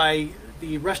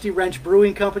the Rusty Wrench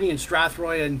Brewing Company in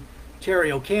Strathroy,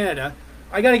 Ontario, Canada.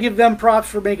 I got to give them props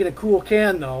for making a cool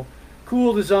can, though.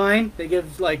 Cool design. They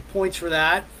give like points for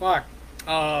that. Fuck.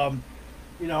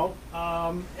 You know.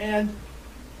 And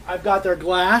I've got their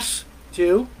glass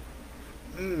too.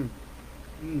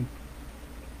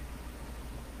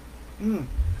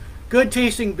 Good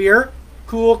tasting beer.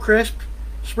 Cool, crisp.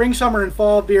 Spring, summer, and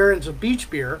fall beer. And it's a beach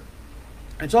beer.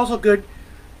 It's also good.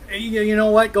 You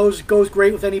know what goes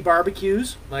great with any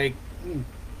barbecues? Like,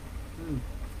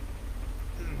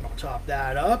 I'll top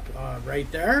that up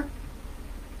right there.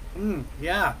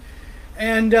 Yeah,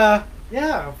 and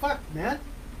yeah, fuck, man,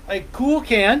 like cool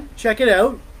can. Check it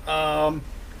out.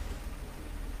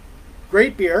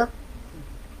 Great beer.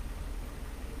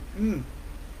 Yeah,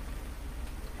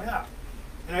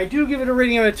 and I do give it a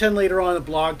rating out of 10 later on in the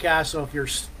blogcast. So if you're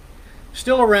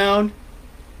still around.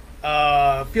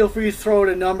 Feel free to throw it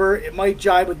a number. It might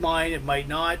jibe with mine, it might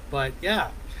not, but yeah,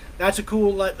 that's a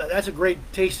great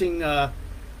tasting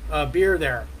beer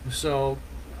there. So,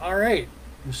 all right.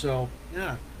 So,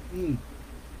 yeah.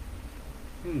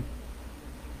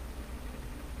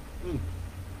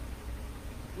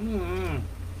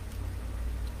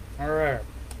 All right.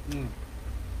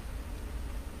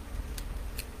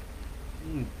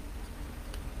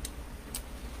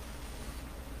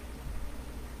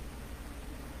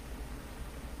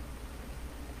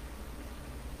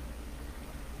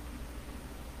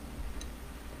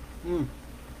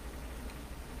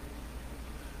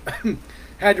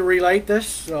 Had to relight this,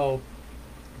 so,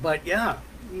 but yeah.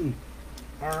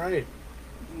 All right.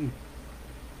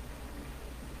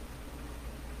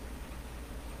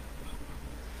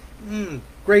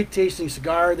 Great tasting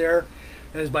cigar there.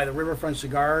 That is by the Riverfront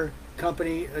Cigar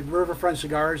Company, Riverfront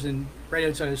Cigars, right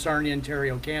outside of Sarnia,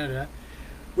 Ontario, Canada,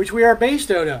 which we are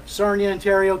based out of, Sarnia,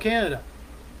 Ontario, Canada.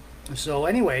 So,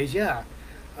 anyways, yeah.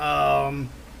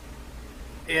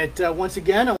 Once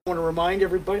again, I want to remind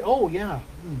everybody. Oh yeah.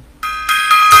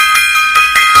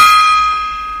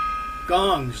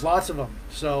 gongs, lots of them.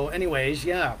 So, anyways,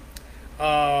 yeah.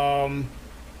 Um,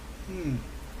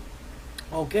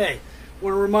 okay.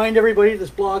 Want to remind everybody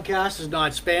this blogcast is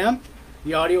not spam.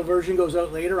 The audio version goes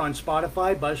out later on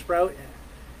Spotify, Buzzsprout,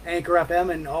 Anchor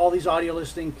FM, and all these audio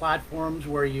listening platforms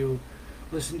where you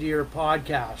listen to your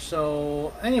podcast.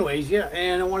 So, anyways, yeah,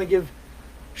 and I want to give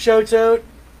shouts out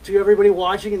to everybody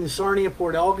watching in the Sarnia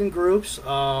Port Elgin groups,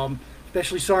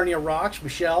 especially Sarnia Rocks.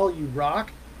 Michelle, you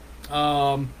rock.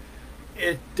 All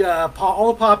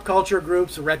the pop culture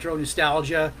groups, the retro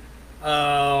nostalgia,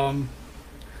 all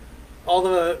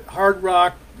the hard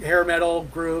rock, hair metal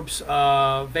groups,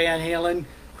 Van Halen,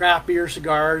 craft beer,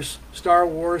 cigars, Star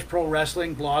Wars, pro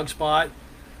wrestling, Blogspot,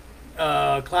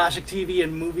 classic TV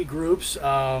and movie groups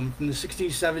from the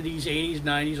 60s, 70s, 80s,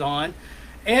 90s on,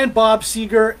 and Bob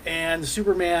Seger and the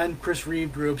Superman, Chris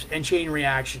Reeve groups, and Chain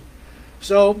Reaction.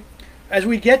 So, as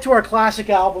we get to our classic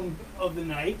album of the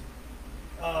night,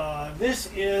 this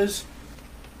is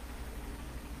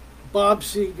Bob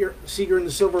Seger and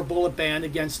the Silver Bullet Band,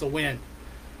 Against the Wind.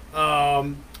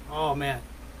 Oh man,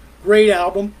 great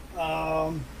album.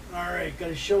 All right, got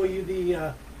to show you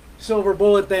the Silver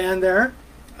Bullet Band there.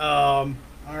 All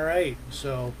right,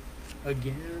 so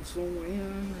Against the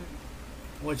Wind.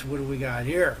 What do we got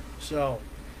here? So,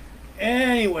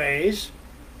 anyways,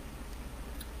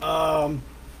 all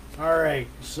right,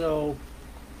 so.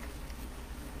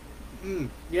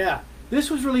 Yeah, this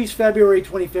was released February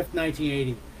 25th,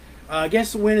 1980.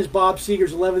 Against the Wind is Bob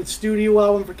Seger's 11th studio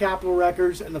album for Capitol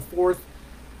Records and the 4th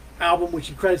album which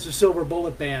he credits the Silver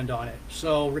Bullet Band on it.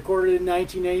 So, recorded in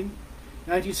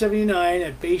 1979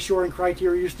 at Bayshore and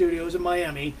Criteria Studios in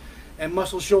Miami and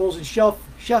Muscle Shoals in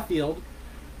Sheffield.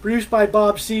 Produced by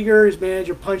Bob Seger, his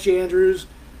manager Punch Andrews,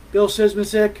 Bill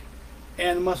Szymczyk,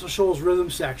 and the Muscle Shoals rhythm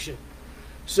section.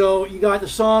 So, you got the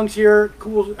songs here,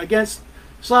 cool, against...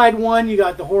 Side 1, you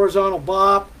got the Horizontal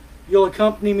Bop, You'll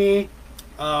Accompany Me,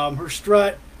 Her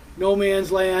Strut, No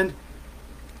Man's Land,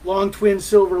 Long Twin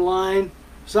Silver Line.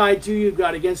 Side 2, you've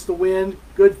got Against the Wind,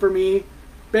 Good for Me,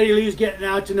 Betty Lee's Getting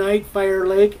Out Tonight, Fire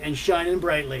Lake, and Shining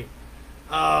Brightly.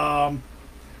 Band,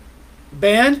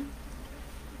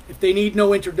 if they need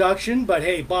no introduction, but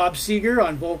hey, Bob Seger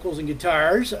on vocals and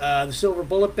guitars, the Silver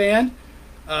Bullet Band,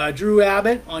 Drew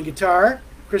Abbott on guitar,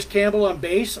 Chris Campbell on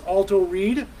bass, alto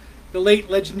reed, the late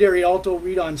legendary alto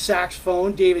reed on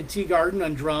saxophone, David Teagarden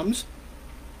on drums.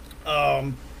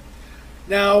 Now,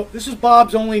 this is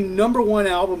Bob's only #1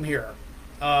 album here.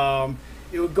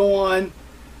 It would go on,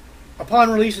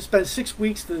 upon release, it spent 6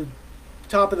 weeks to the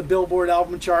top of the Billboard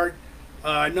album chart,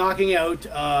 knocking out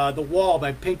The Wall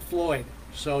by Pink Floyd.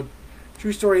 So,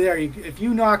 true story there. If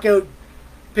you knock out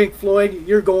Pink Floyd,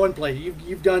 you're going places.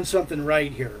 You've done something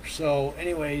right here. So,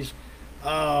 anyways,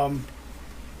 all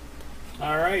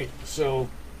right, so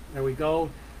there we go.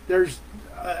 There's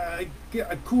a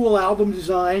cool album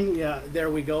design. Yeah, there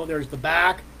we go. There's the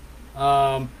back.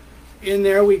 In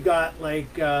there we got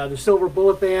like the Silver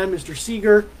Bullet Band, Mr.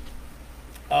 Seger.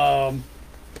 All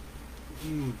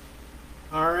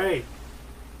right,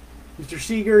 Mr.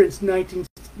 Seger. It's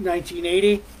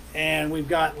 1980, and we've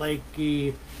got like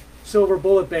the Silver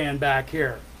Bullet Band back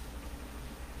here.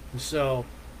 So,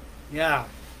 yeah.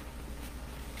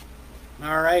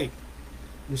 All right.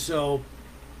 And so,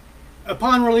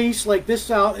 upon release, like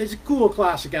this out, it's a cool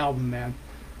classic album, man.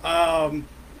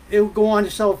 It would go on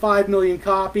to sell 5 million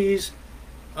copies,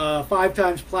 5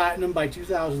 times platinum by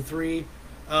 2003.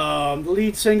 The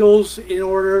lead singles in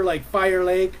order, like Fire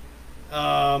Lake,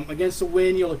 Against the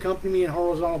Wind, You'll Accompany Me, and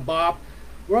Horizontal Bop,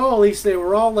 were all, at least they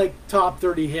were all like top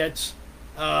 30 hits.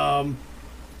 And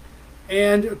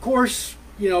of course,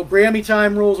 you know, Grammy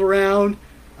time rolls around.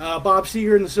 Bob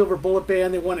Seger and the Silver Bullet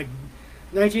Band, they won a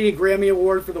 1980 Grammy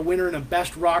Award for the winner in a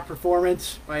Best Rock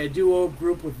Performance by a duo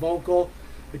group with vocal.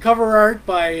 The cover art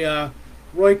by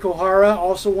Roy Kohara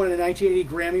also won a 1980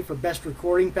 Grammy for Best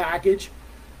Recording Package.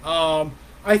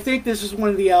 I think this is one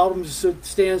of the albums that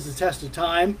stands the test of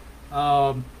time.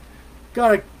 Got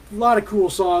a lot of cool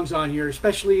songs on here,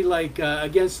 especially like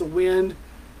Against the Wind,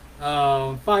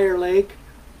 Fire Lake,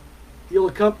 You'll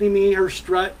Accompany Me, Her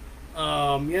Strut.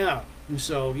 Yeah, and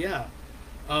so yeah.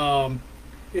 I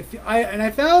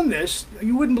found this,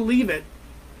 you wouldn't believe it,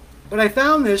 but I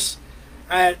found this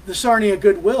at the Sarnia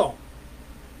Goodwill,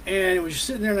 and it was just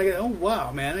sitting there, and I go, oh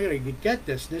wow, man, I gotta get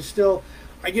this. And it's still,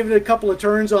 I give it a couple of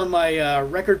turns on my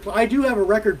record. I do have a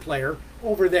record player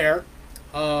over there,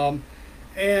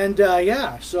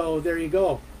 yeah. So there you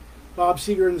go, Bob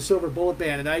Seger and the Silver Bullet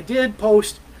Band, and I did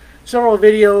post several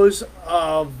videos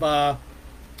of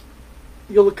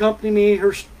You'll Accompany Me.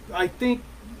 I think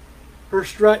Her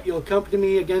Strut, You'll Accompany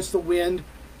Me, Against the Wind,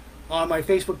 on my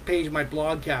Facebook page, my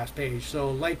blogcast page.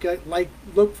 So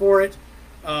look for it.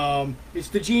 It's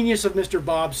The Genius of Mr.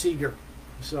 Bob Seger.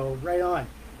 So right on.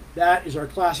 That is our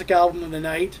classic album of the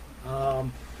night.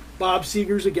 Bob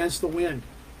Seger's Against the Wind.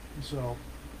 So.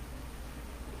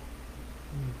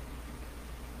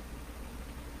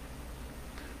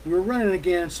 We were running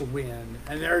against the wind,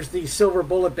 and there's the Silver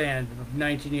Bullet Band of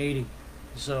 1980.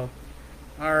 So,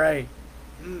 all right.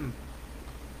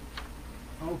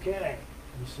 Okay.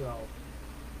 So,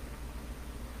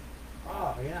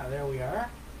 oh yeah, there we are.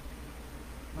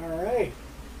 All right.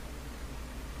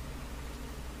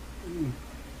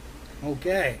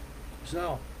 Okay.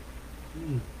 So.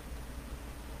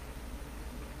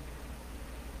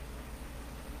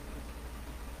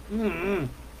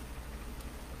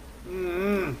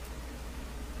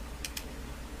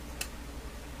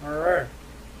 All right.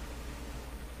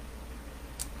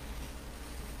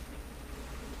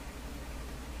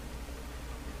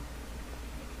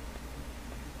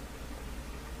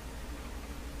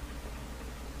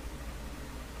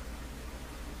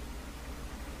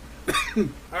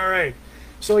 All right.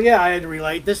 So yeah, I had to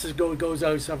relight. This goes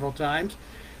out several times.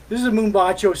 This is a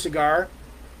Mumbacho cigar,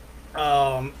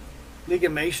 Liga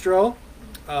Maestro.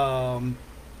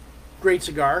 Great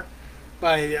cigar.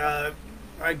 I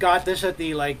got this at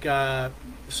the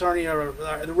Sarnia,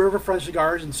 the Riverfront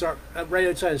Cigars right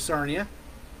outside of Sarnia.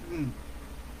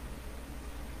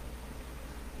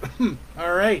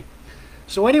 All right.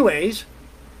 So, anyways,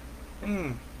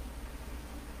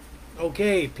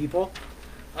 okay, people.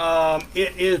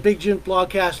 It is Big Jim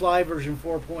Blogcast Live version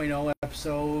 4.0,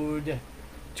 episode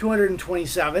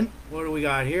 227. What do we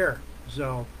got here?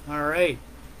 So, all right.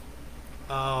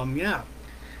 Yeah.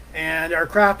 And our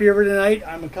craft beer for tonight,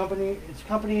 it's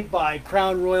accompanied by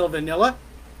Crown Royal Vanilla.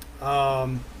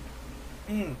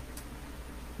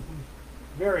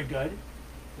 Very good.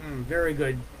 Very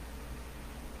good.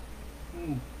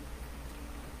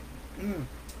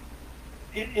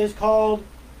 It is called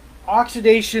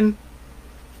Oxidation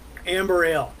Amber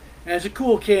Ale, and it's a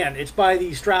cool can. It's by the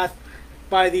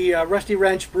Rusty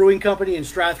Wrench Brewing Company in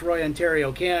Strathroy,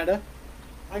 Ontario, Canada.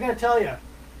 I gotta tell you,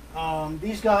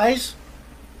 these guys,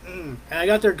 and I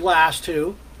got their glass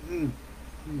too.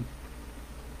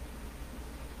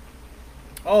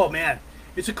 Oh man,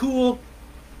 it's a crisp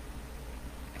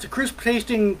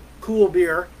tasting, cool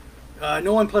beer.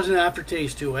 No unpleasant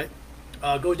aftertaste to it.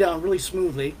 Goes down really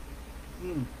smoothly.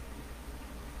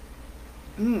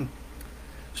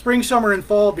 Spring, summer, and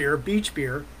fall beer, beach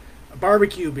beer,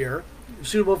 barbecue beer,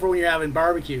 suitable for when you're having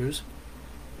barbecues.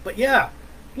 But yeah,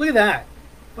 look at that.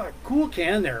 Cool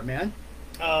can there, man.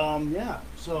 Yeah,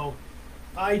 so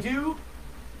I do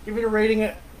give it a rating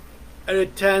at a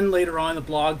 10 later on in the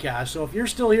blogcast. So if you're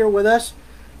still here with us,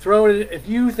 if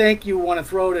you think you want to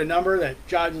throw out a number that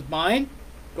jives with mine,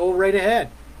 go right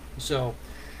ahead. So,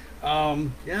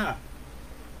 yeah.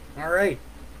 All right.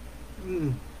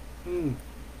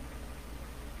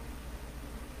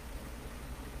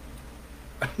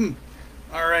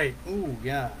 All right. Ooh,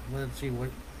 yeah. Let's see what.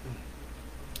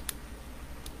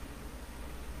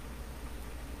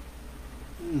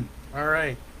 All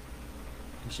right.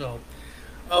 So,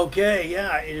 okay,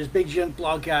 yeah, it is Big Jim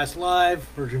Blogcast Live,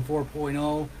 version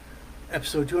 4.0,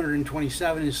 episode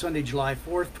 227 is Sunday, July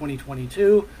 4th,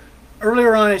 2022.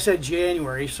 Earlier on, I said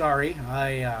January. Sorry,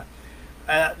 I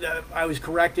was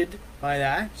corrected by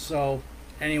that. So,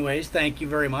 anyways, thank you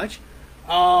very much.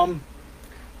 Our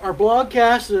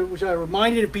blogcast, which I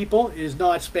reminded people, is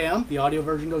not spam. The audio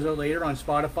version goes out later on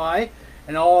Spotify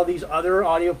and all these other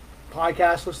audio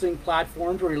podcast listening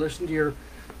platforms where you listen to your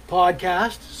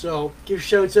podcast. So, give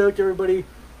shouts out to everybody.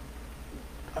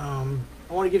 I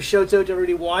want to give shouts out to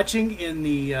everybody watching in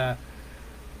the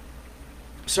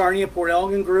Sarnia Port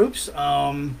Elgin groups.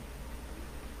 All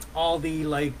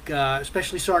the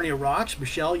especially Sarnia Rocks.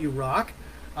 Michelle, you rock.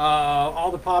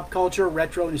 All the pop culture,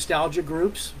 retro, nostalgia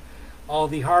groups. All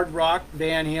the hard rock,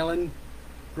 Van Halen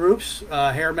groups,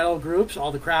 hair metal groups.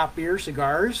 All the craft beer,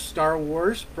 cigars, Star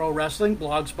Wars, pro wrestling,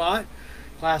 Blogspot,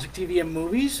 classic TV and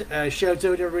movies. Shouts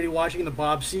out to everybody watching the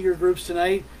Bob Seger groups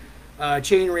tonight.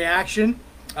 Chain Reaction,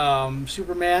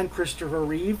 Superman, Christopher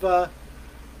Reeve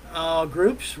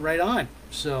groups. Right on.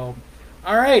 So,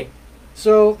 all right.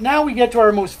 So now we get to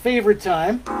our most favorite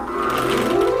time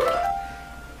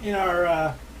in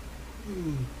our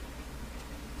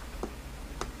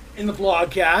in the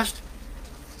blogcast.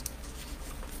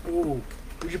 Ooh,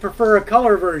 would you prefer a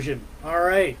color version? All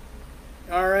right.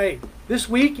 All right. This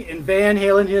week in Van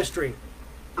Halen history.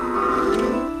 All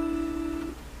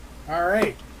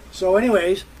right. So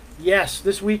anyways, yes,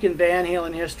 this week in Van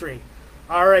Halen history.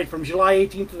 All right, from July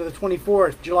 18th to the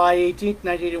 24th, July 18th,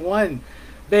 1981,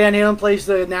 Van Halen plays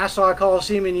the Nassau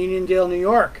Coliseum in Uniondale, New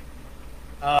York.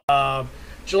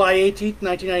 July 18th,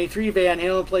 1993, Van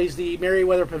Halen plays the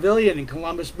Merriweather Pavilion in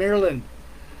Columbus, Maryland.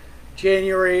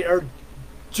 July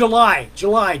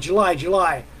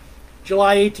 18th,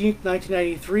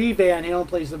 1993, Van Halen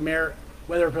plays the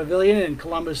Merriweather Pavilion in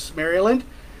Columbus, Maryland.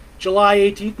 July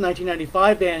 18th,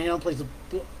 1995, Van Halen plays the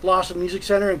Blossom Music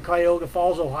Center in Cuyahoga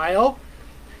Falls, Ohio.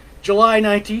 July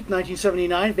 19th,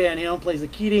 1979, Van Halen plays the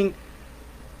Keating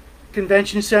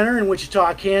Convention Center in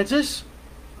Wichita, Kansas.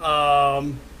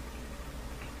 July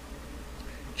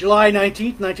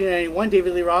 19th, 1991,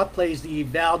 David Lee Roth plays the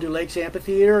Val du Lakes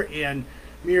Amphitheater in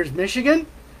Mears, Michigan.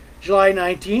 July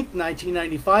 19th,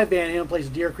 1995, Van Halen plays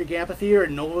the Deer Creek Amphitheater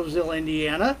in Noblesville,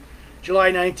 Indiana.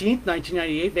 July 19th,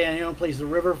 1998, Van Halen plays the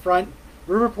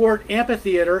Riverport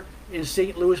Amphitheater in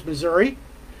St. Louis, Missouri.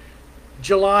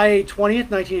 July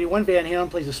 20th, 1981, Van Halen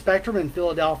plays the Spectrum in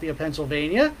Philadelphia,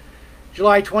 Pennsylvania.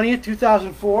 July 20th,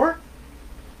 2004,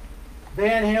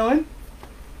 Van Halen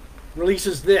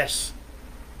releases this.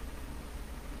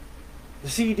 The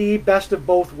CD, Best of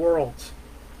Both Worlds.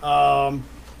 All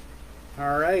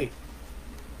right.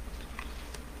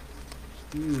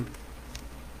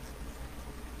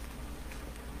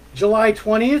 July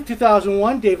 20th,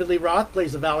 2001, David Lee Roth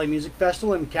plays the Valley Music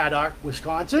Festival in Caddock,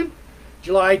 Wisconsin.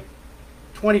 July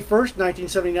 21st,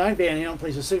 1979, Van Halen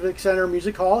plays the Civic Center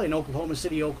Music Hall in Oklahoma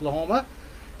City, Oklahoma.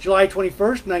 July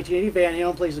 21st, 1980, Van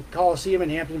Halen plays the Coliseum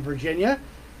in Hampton, Virginia.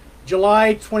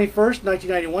 July 21st,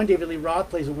 1991, David Lee Roth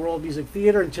plays the World Music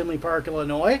Theater in Tinley Park,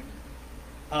 Illinois.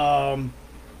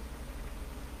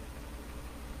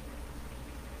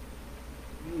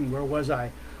 Where was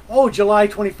I? Oh, July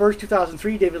 21st,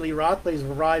 2003, David Lee Roth plays the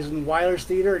Verizon Wireless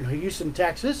Theater in Houston,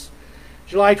 Texas.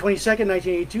 July 22nd,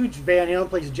 1982, Van Halen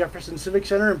plays the Jefferson Civic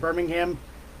Center in Birmingham,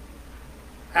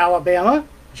 Alabama.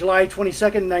 July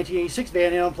 22nd, 1986,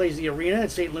 Van Halen plays the Arena in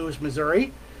St. Louis,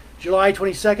 Missouri. July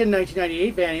 22nd,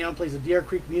 1998, Van Halen plays the Deer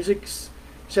Creek Music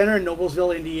Center in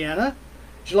Noblesville, Indiana.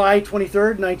 July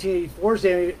 23rd,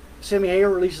 1984, Sammy Hagar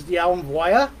releases the album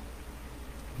Voya,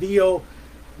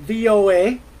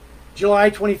 VOA. July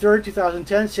 23rd,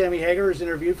 2010, Sammy Hagar is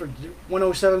interviewed for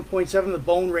 107.7 The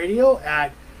Bone Radio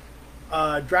at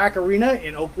Drac Arena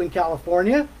in Oakland,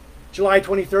 California. July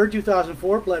 23rd,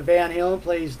 2004, Van Halen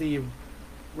plays the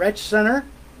Retch Center.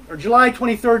 Or July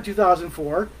 23rd,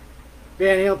 2004,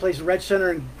 Van Halen plays the Retch Center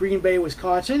in Green Bay,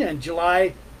 Wisconsin. And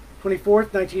July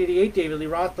 24th, 1988, David Lee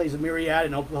Roth plays the Myriad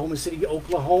in Oklahoma City,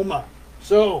 Oklahoma.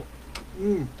 So,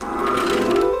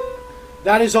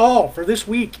 that is all for this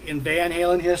week in Van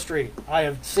Halen history. I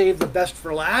have saved the best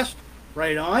for last.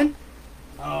 Right on.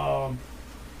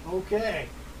 Okay.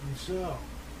 So.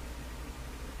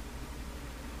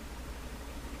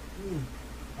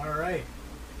 All right.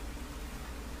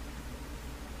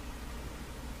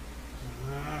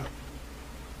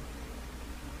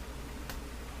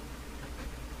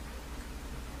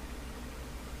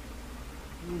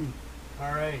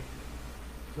 All right.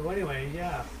 So anyway,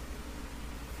 yeah.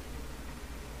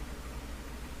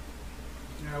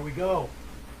 There we go.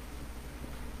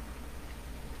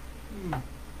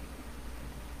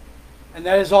 And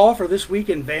that is all for this week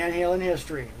in Van Halen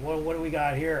history. What do we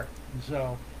got here?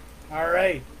 So, all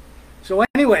right. So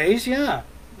anyways, yeah.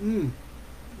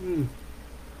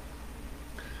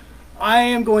 I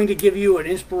am going to give you an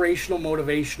inspirational,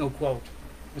 motivational quote.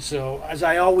 So, as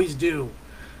I always do.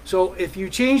 So, if you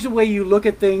change the way you look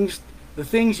at things, the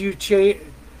things you change...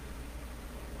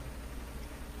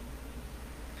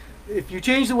 If you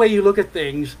change the way you look at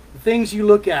things, the things you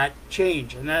look at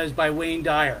change. And that is by Wayne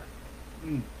Dyer.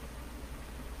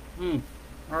 All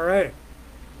right.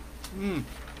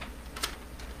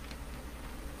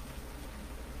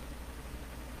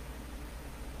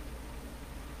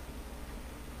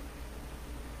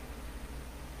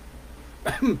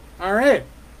 All right.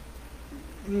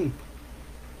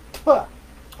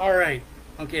 All right.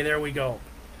 Okay, there we go.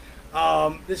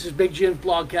 This is Big Jim's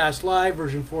Blogcast Live,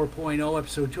 version 4.0,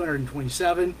 episode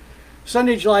 227,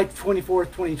 Sunday, July 24th,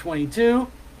 2022.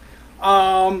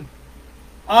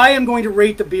 I am going to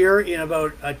rate the beer in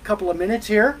about a couple of minutes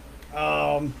here.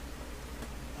 All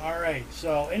right.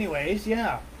 So, anyways,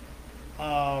 yeah.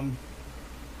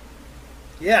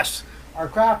 Yes, our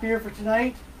craft beer for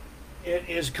tonight. It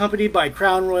is accompanied by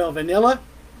Crown Royal Vanilla.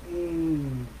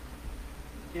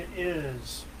 It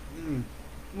is.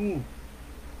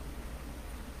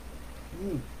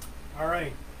 All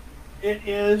right. It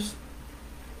is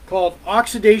called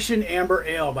Oxidation Amber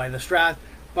Ale by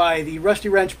the Rusty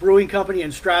Wrench Brewing Company in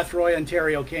Strathroy,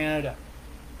 Ontario, Canada.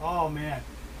 Oh man,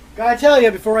 gotta tell you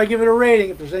before I give it a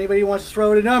rating, if there's anybody who wants to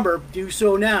throw it a number, do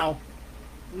so now.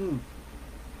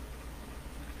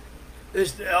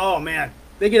 This, oh man,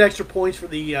 they get extra points for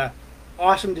the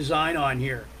awesome design on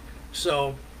here.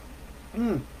 So,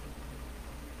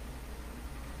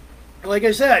 like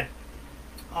I said,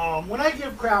 when I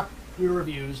give craft beer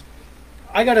reviews,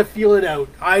 I gotta feel it out.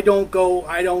 I don't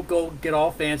go get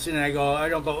all fancy, and I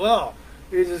don't go, oh,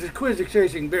 this is a quiz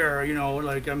tasting beer. You know,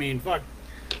 like I mean, fuck.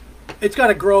 It's got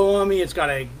to grow on me. It's got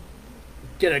to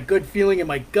get a good feeling in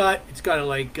my gut. It's got to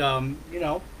like, you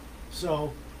know,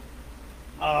 so,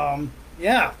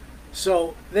 yeah.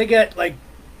 So they get like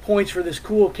points for this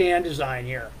cool can design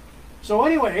here. So,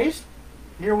 anyways,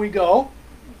 here we go.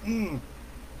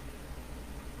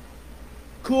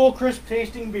 Cool, crisp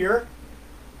tasting beer.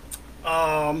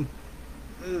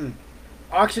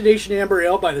 Oxidation Amber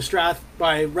Ale by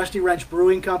Rusty Wrench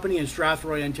Brewing Company in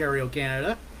Strathroy, Ontario,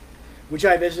 Canada, which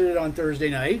I visited on Thursday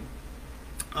night.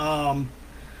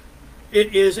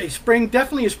 It is a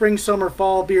definitely a spring, summer,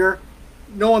 fall beer.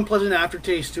 No unpleasant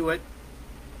aftertaste to it.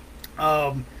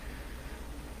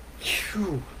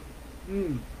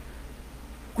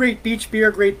 Great beach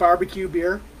beer, great barbecue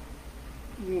beer.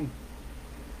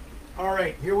 All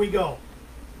right, here we go.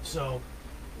 So,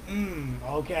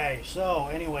 okay. So,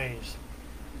 anyways,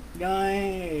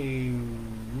 there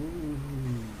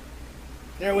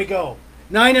we go.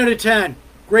 9 out of 10.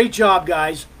 Great job,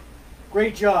 guys.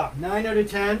 Great job. 9 out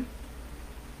of 10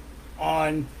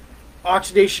 on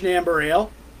Oxidation Amber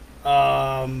Ale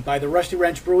by the Rusty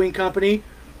Wrench Brewing Company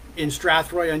in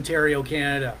Strathroy, Ontario,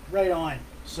 Canada. Right on.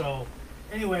 So,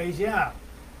 anyways, yeah.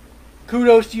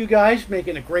 Kudos to you guys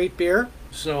making a great beer.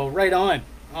 So, right on.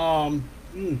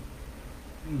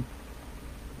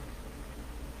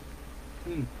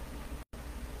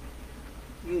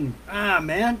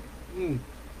 Man.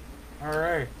 All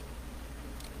right.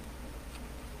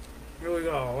 Here we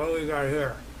go. What do we got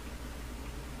here?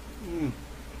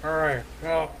 All right.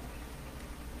 Well.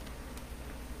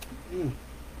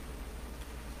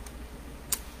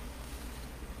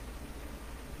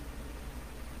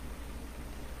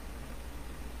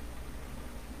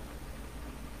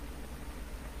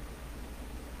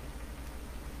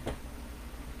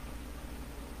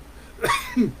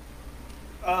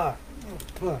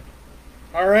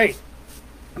 All right.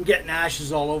 I'm getting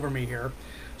ashes all over me here.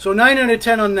 So 9 out of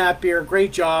 10 on that beer.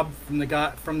 Great job from the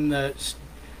guy from the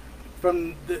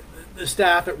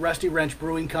staff at Rusty Wrench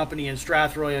Brewing Company in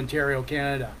Strathroy, Ontario,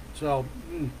 Canada. So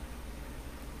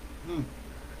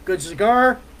good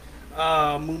cigar.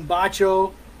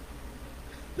 Mumbacho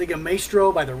Liga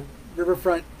Maestro by the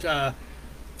Riverfront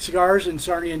Cigars in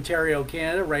Sarnia, Ontario,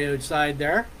 Canada, right outside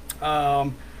there.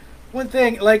 One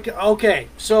thing, like, okay,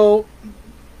 so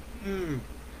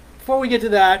before we get to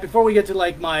that, before we get to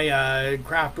like my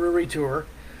craft brewery tour,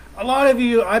 a lot of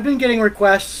you, I've been getting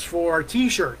requests for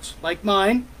T-shirts like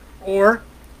mine or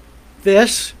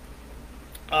this.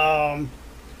 You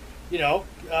know,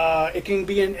 it can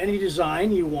be in any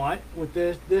design you want with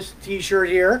this T-shirt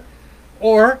here,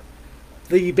 or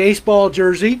the baseball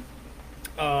jersey,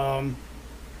 like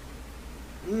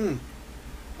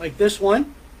this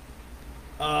one.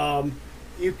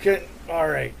 You can, all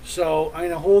right, so I'm going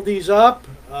to hold these up,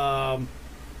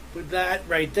 put that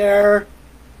right there,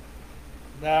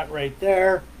 that right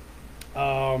there.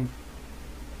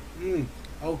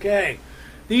 Okay,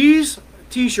 these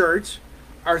T-shirts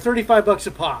are $35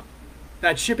 a pop.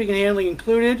 That's shipping and handling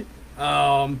included.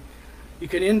 You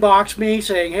can inbox me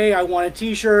saying, hey, I want a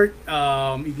T-shirt. You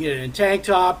can get it in tank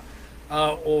top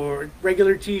or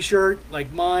regular T-shirt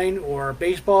like mine, or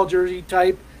baseball jersey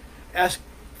type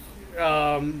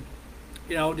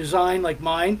you know, design like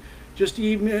mine. Just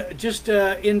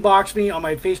inbox me on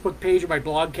my Facebook page or my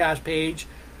Blogcast page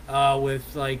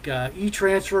with like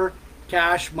e-transfer,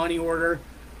 cash, money order,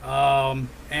 and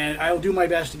I'll do my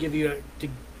best to give you to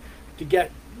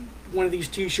get one of these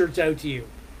T-shirts out to you.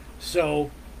 So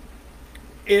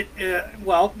it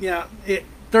well, yeah, it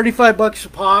 $35 a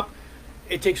pop.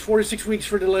 It takes 4 to 6 weeks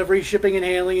for delivery, shipping and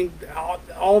handling,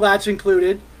 all that's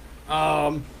included.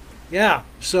 Yeah.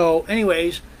 So,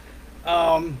 anyways,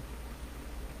 all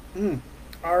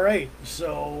right.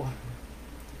 So,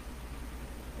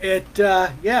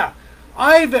 yeah.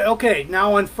 Okay.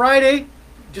 Now on Friday,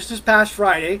 just this past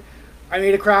Friday, I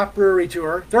made a craft brewery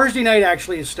tour. Thursday night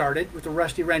actually it started with the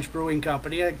Rusty Wrench Brewing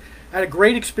Company. I had a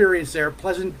great experience there.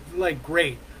 Pleasant, like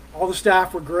great. All the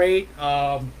staff were great.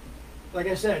 Like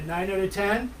I said, 9 out of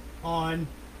 10 on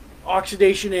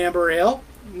Oxidation Amber Ale.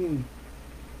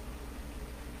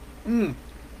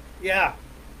 Yeah,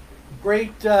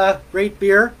 great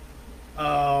beer.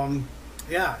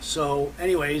 Yeah. So,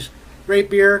 anyways, great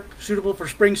beer, suitable for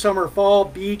spring, summer, fall,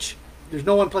 beach. There's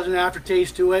no unpleasant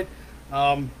aftertaste to it.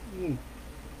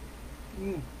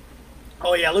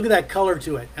 Oh yeah, look at that color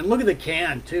to it, and look at the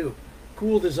can too.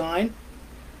 Cool design.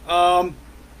 On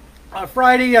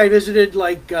Friday, I visited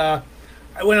I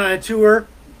went on a tour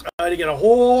to get a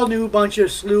whole new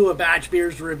slew of batch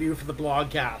beers to review for the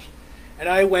blogcast, and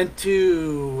I went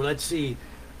to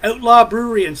Outlaw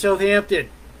Brewery in Southampton.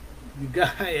 You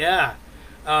got yeah.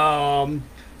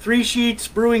 Three Sheets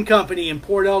Brewing Company in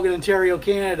Port Elgin, Ontario,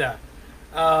 Canada.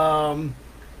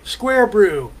 Square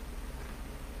Brew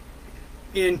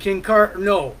in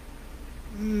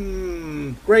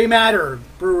Grey Matter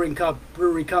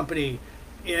Brewery Company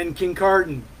in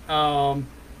Kincardine.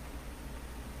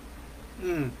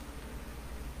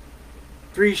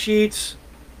 Three Sheets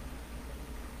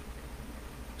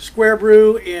Square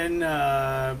Brew in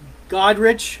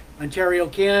Godrich, Ontario,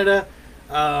 Canada.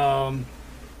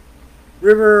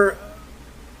 River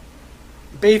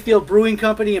Bayfield Brewing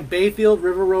Company in Bayfield,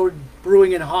 River Road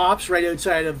Brewing and Hops, right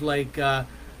outside of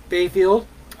Bayfield.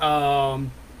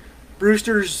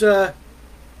 Brewster's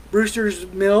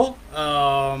Mill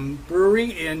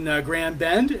Brewery in Grand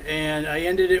Bend, and I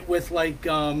ended it with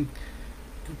the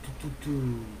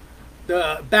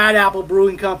Bad Apple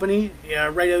Brewing Company,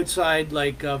 right outside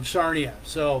of Sarnia.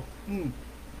 So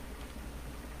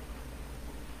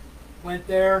went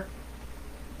there.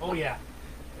 Oh yeah,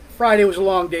 Friday was a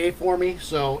long day for me.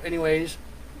 So, anyways,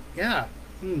 yeah.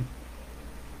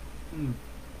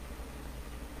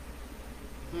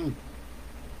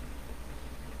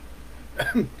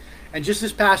 And just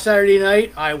this past Saturday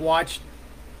night, I was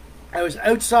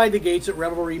outside the gates at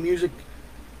Revelry Music,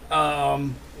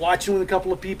 watching with a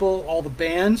couple of people, all the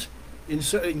bands in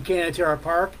Canatara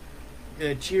Park.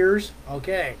 Cheers.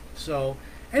 Okay. So,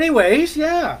 anyways,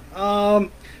 yeah.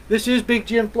 This is Big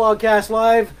Jim Blogcast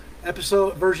Live,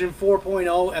 version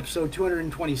 4.0, episode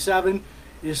 227.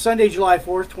 It is Sunday, July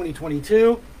 4th,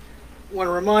 2022. I want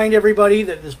to remind everybody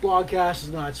that this blogcast is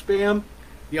not spam.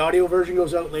 The audio version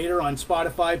goes out later on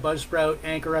Spotify, Buzzsprout,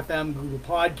 Anchor FM, Google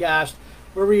Podcast,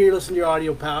 wherever you listen to your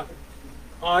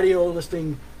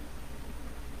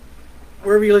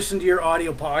wherever you listen to your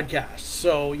audio podcasts.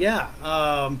 So yeah,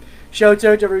 shouts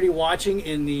out to everybody watching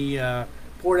in the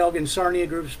Port Elgin Sarnia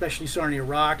group, especially Sarnia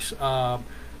Rocks, all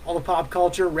the pop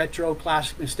culture, retro,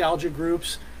 classic, nostalgia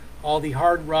groups, all the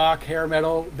hard rock, hair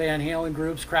metal, Van Halen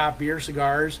groups, craft beer,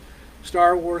 cigars,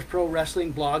 Star Wars, pro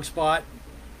wrestling, Blogspot,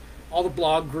 all the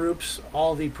blog groups,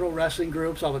 all the pro wrestling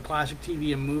groups, all the classic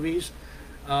TV and movies,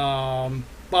 Bob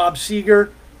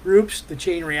Seger groups, the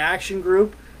Chain Reaction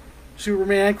group,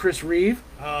 Superman, Chris Reeve.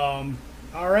 All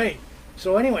right.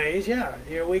 So anyways, yeah,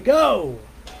 here we go.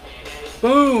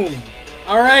 Boom.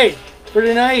 All right, for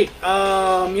tonight,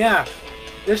 yeah,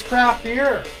 this craft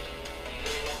beer,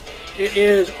 it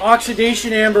is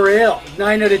Oxidation Amber Ale,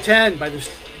 9 out of 10 by the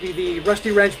Rusty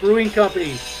Wrench Brewing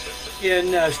Company in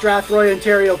Strathroy,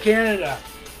 Ontario, Canada.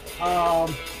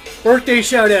 Birthday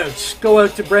shout-outs go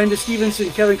out to Brenda Stevenson,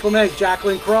 Kevin Clement,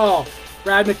 Jacqueline Crawl,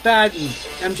 Brad McFadden,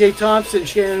 MJ Thompson,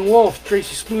 Shannon Wolf,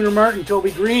 Tracy Spooner Martin, Toby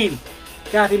Green,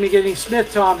 Kathy McGinning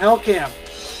Smith, Tom Hellcamp,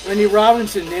 Wendy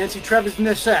Robinson, Nancy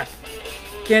Trevisnisek,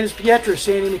 Candice Pietra,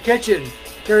 Sandy McKitchen,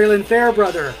 Terry Lynn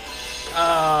Fairbrother,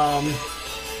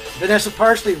 Vanessa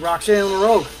Parsley, Roxanne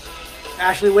LaRoque,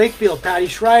 Ashley Wakefield, Patty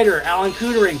Schreider, Alan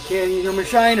Cootering, Candy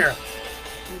Yermashina,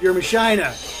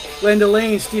 Glenda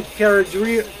Lane, Steve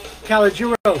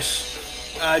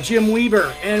Calagiros, Jim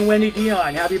Weber, and Wendy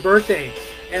Dion. Happy birthday.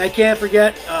 And I can't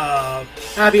forget,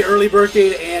 happy early birthday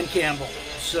to Ann Campbell.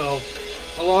 So,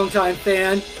 a longtime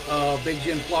fan of Big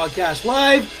Jim Blogcast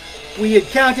Live. We had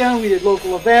Countdown, we did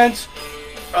local events.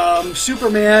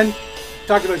 Superman,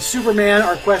 talked about Superman,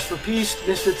 Our Quest for Peace,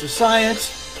 Misfits of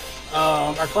Science,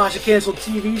 our classic canceled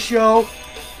TV show,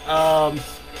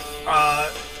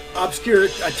 obscure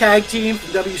tag team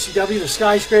from WCW, the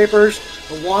Skyscrapers,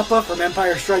 the Wampa from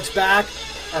Empire Strikes Back,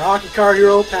 our hockey car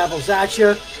hero, Pavel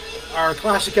Zacha, our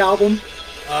classic album,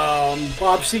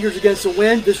 Bob Seger's Against the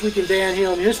Wind, This Week in Van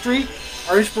Halen History,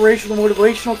 our inspirational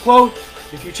motivational quote,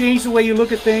 if you change the way you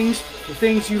look at things, the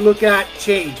things you look at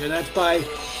change. And that's by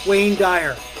Wayne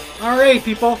Dyer. All right,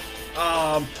 people.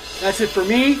 That's it for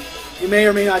me. You may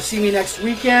or may not see me next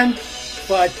weekend.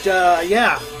 But,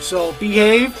 yeah. So,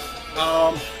 behave.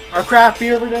 Our craft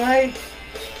beer for tonight.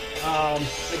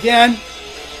 Again,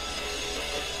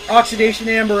 Oxidation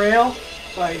Amber Ale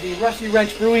by the Rusty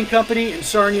Wrench Brewing Company in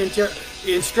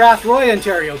Strathroy,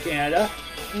 Ontario, Canada.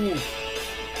 9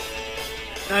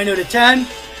 out of 10.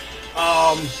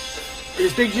 It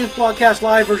is Big Jim's Blogcast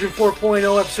Live, version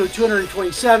 4.0, episode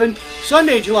 227,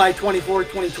 Sunday, July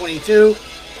 24th, 2022.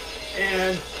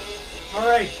 And,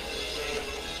 alright,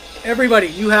 everybody,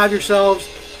 you have yourselves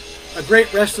a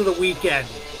great rest of the weekend.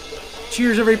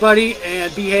 cheers, everybody,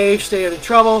 and behave. Stay out of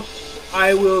trouble.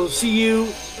 I will see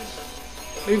you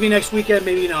maybe next weekend,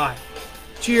 maybe not.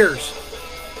 Cheers.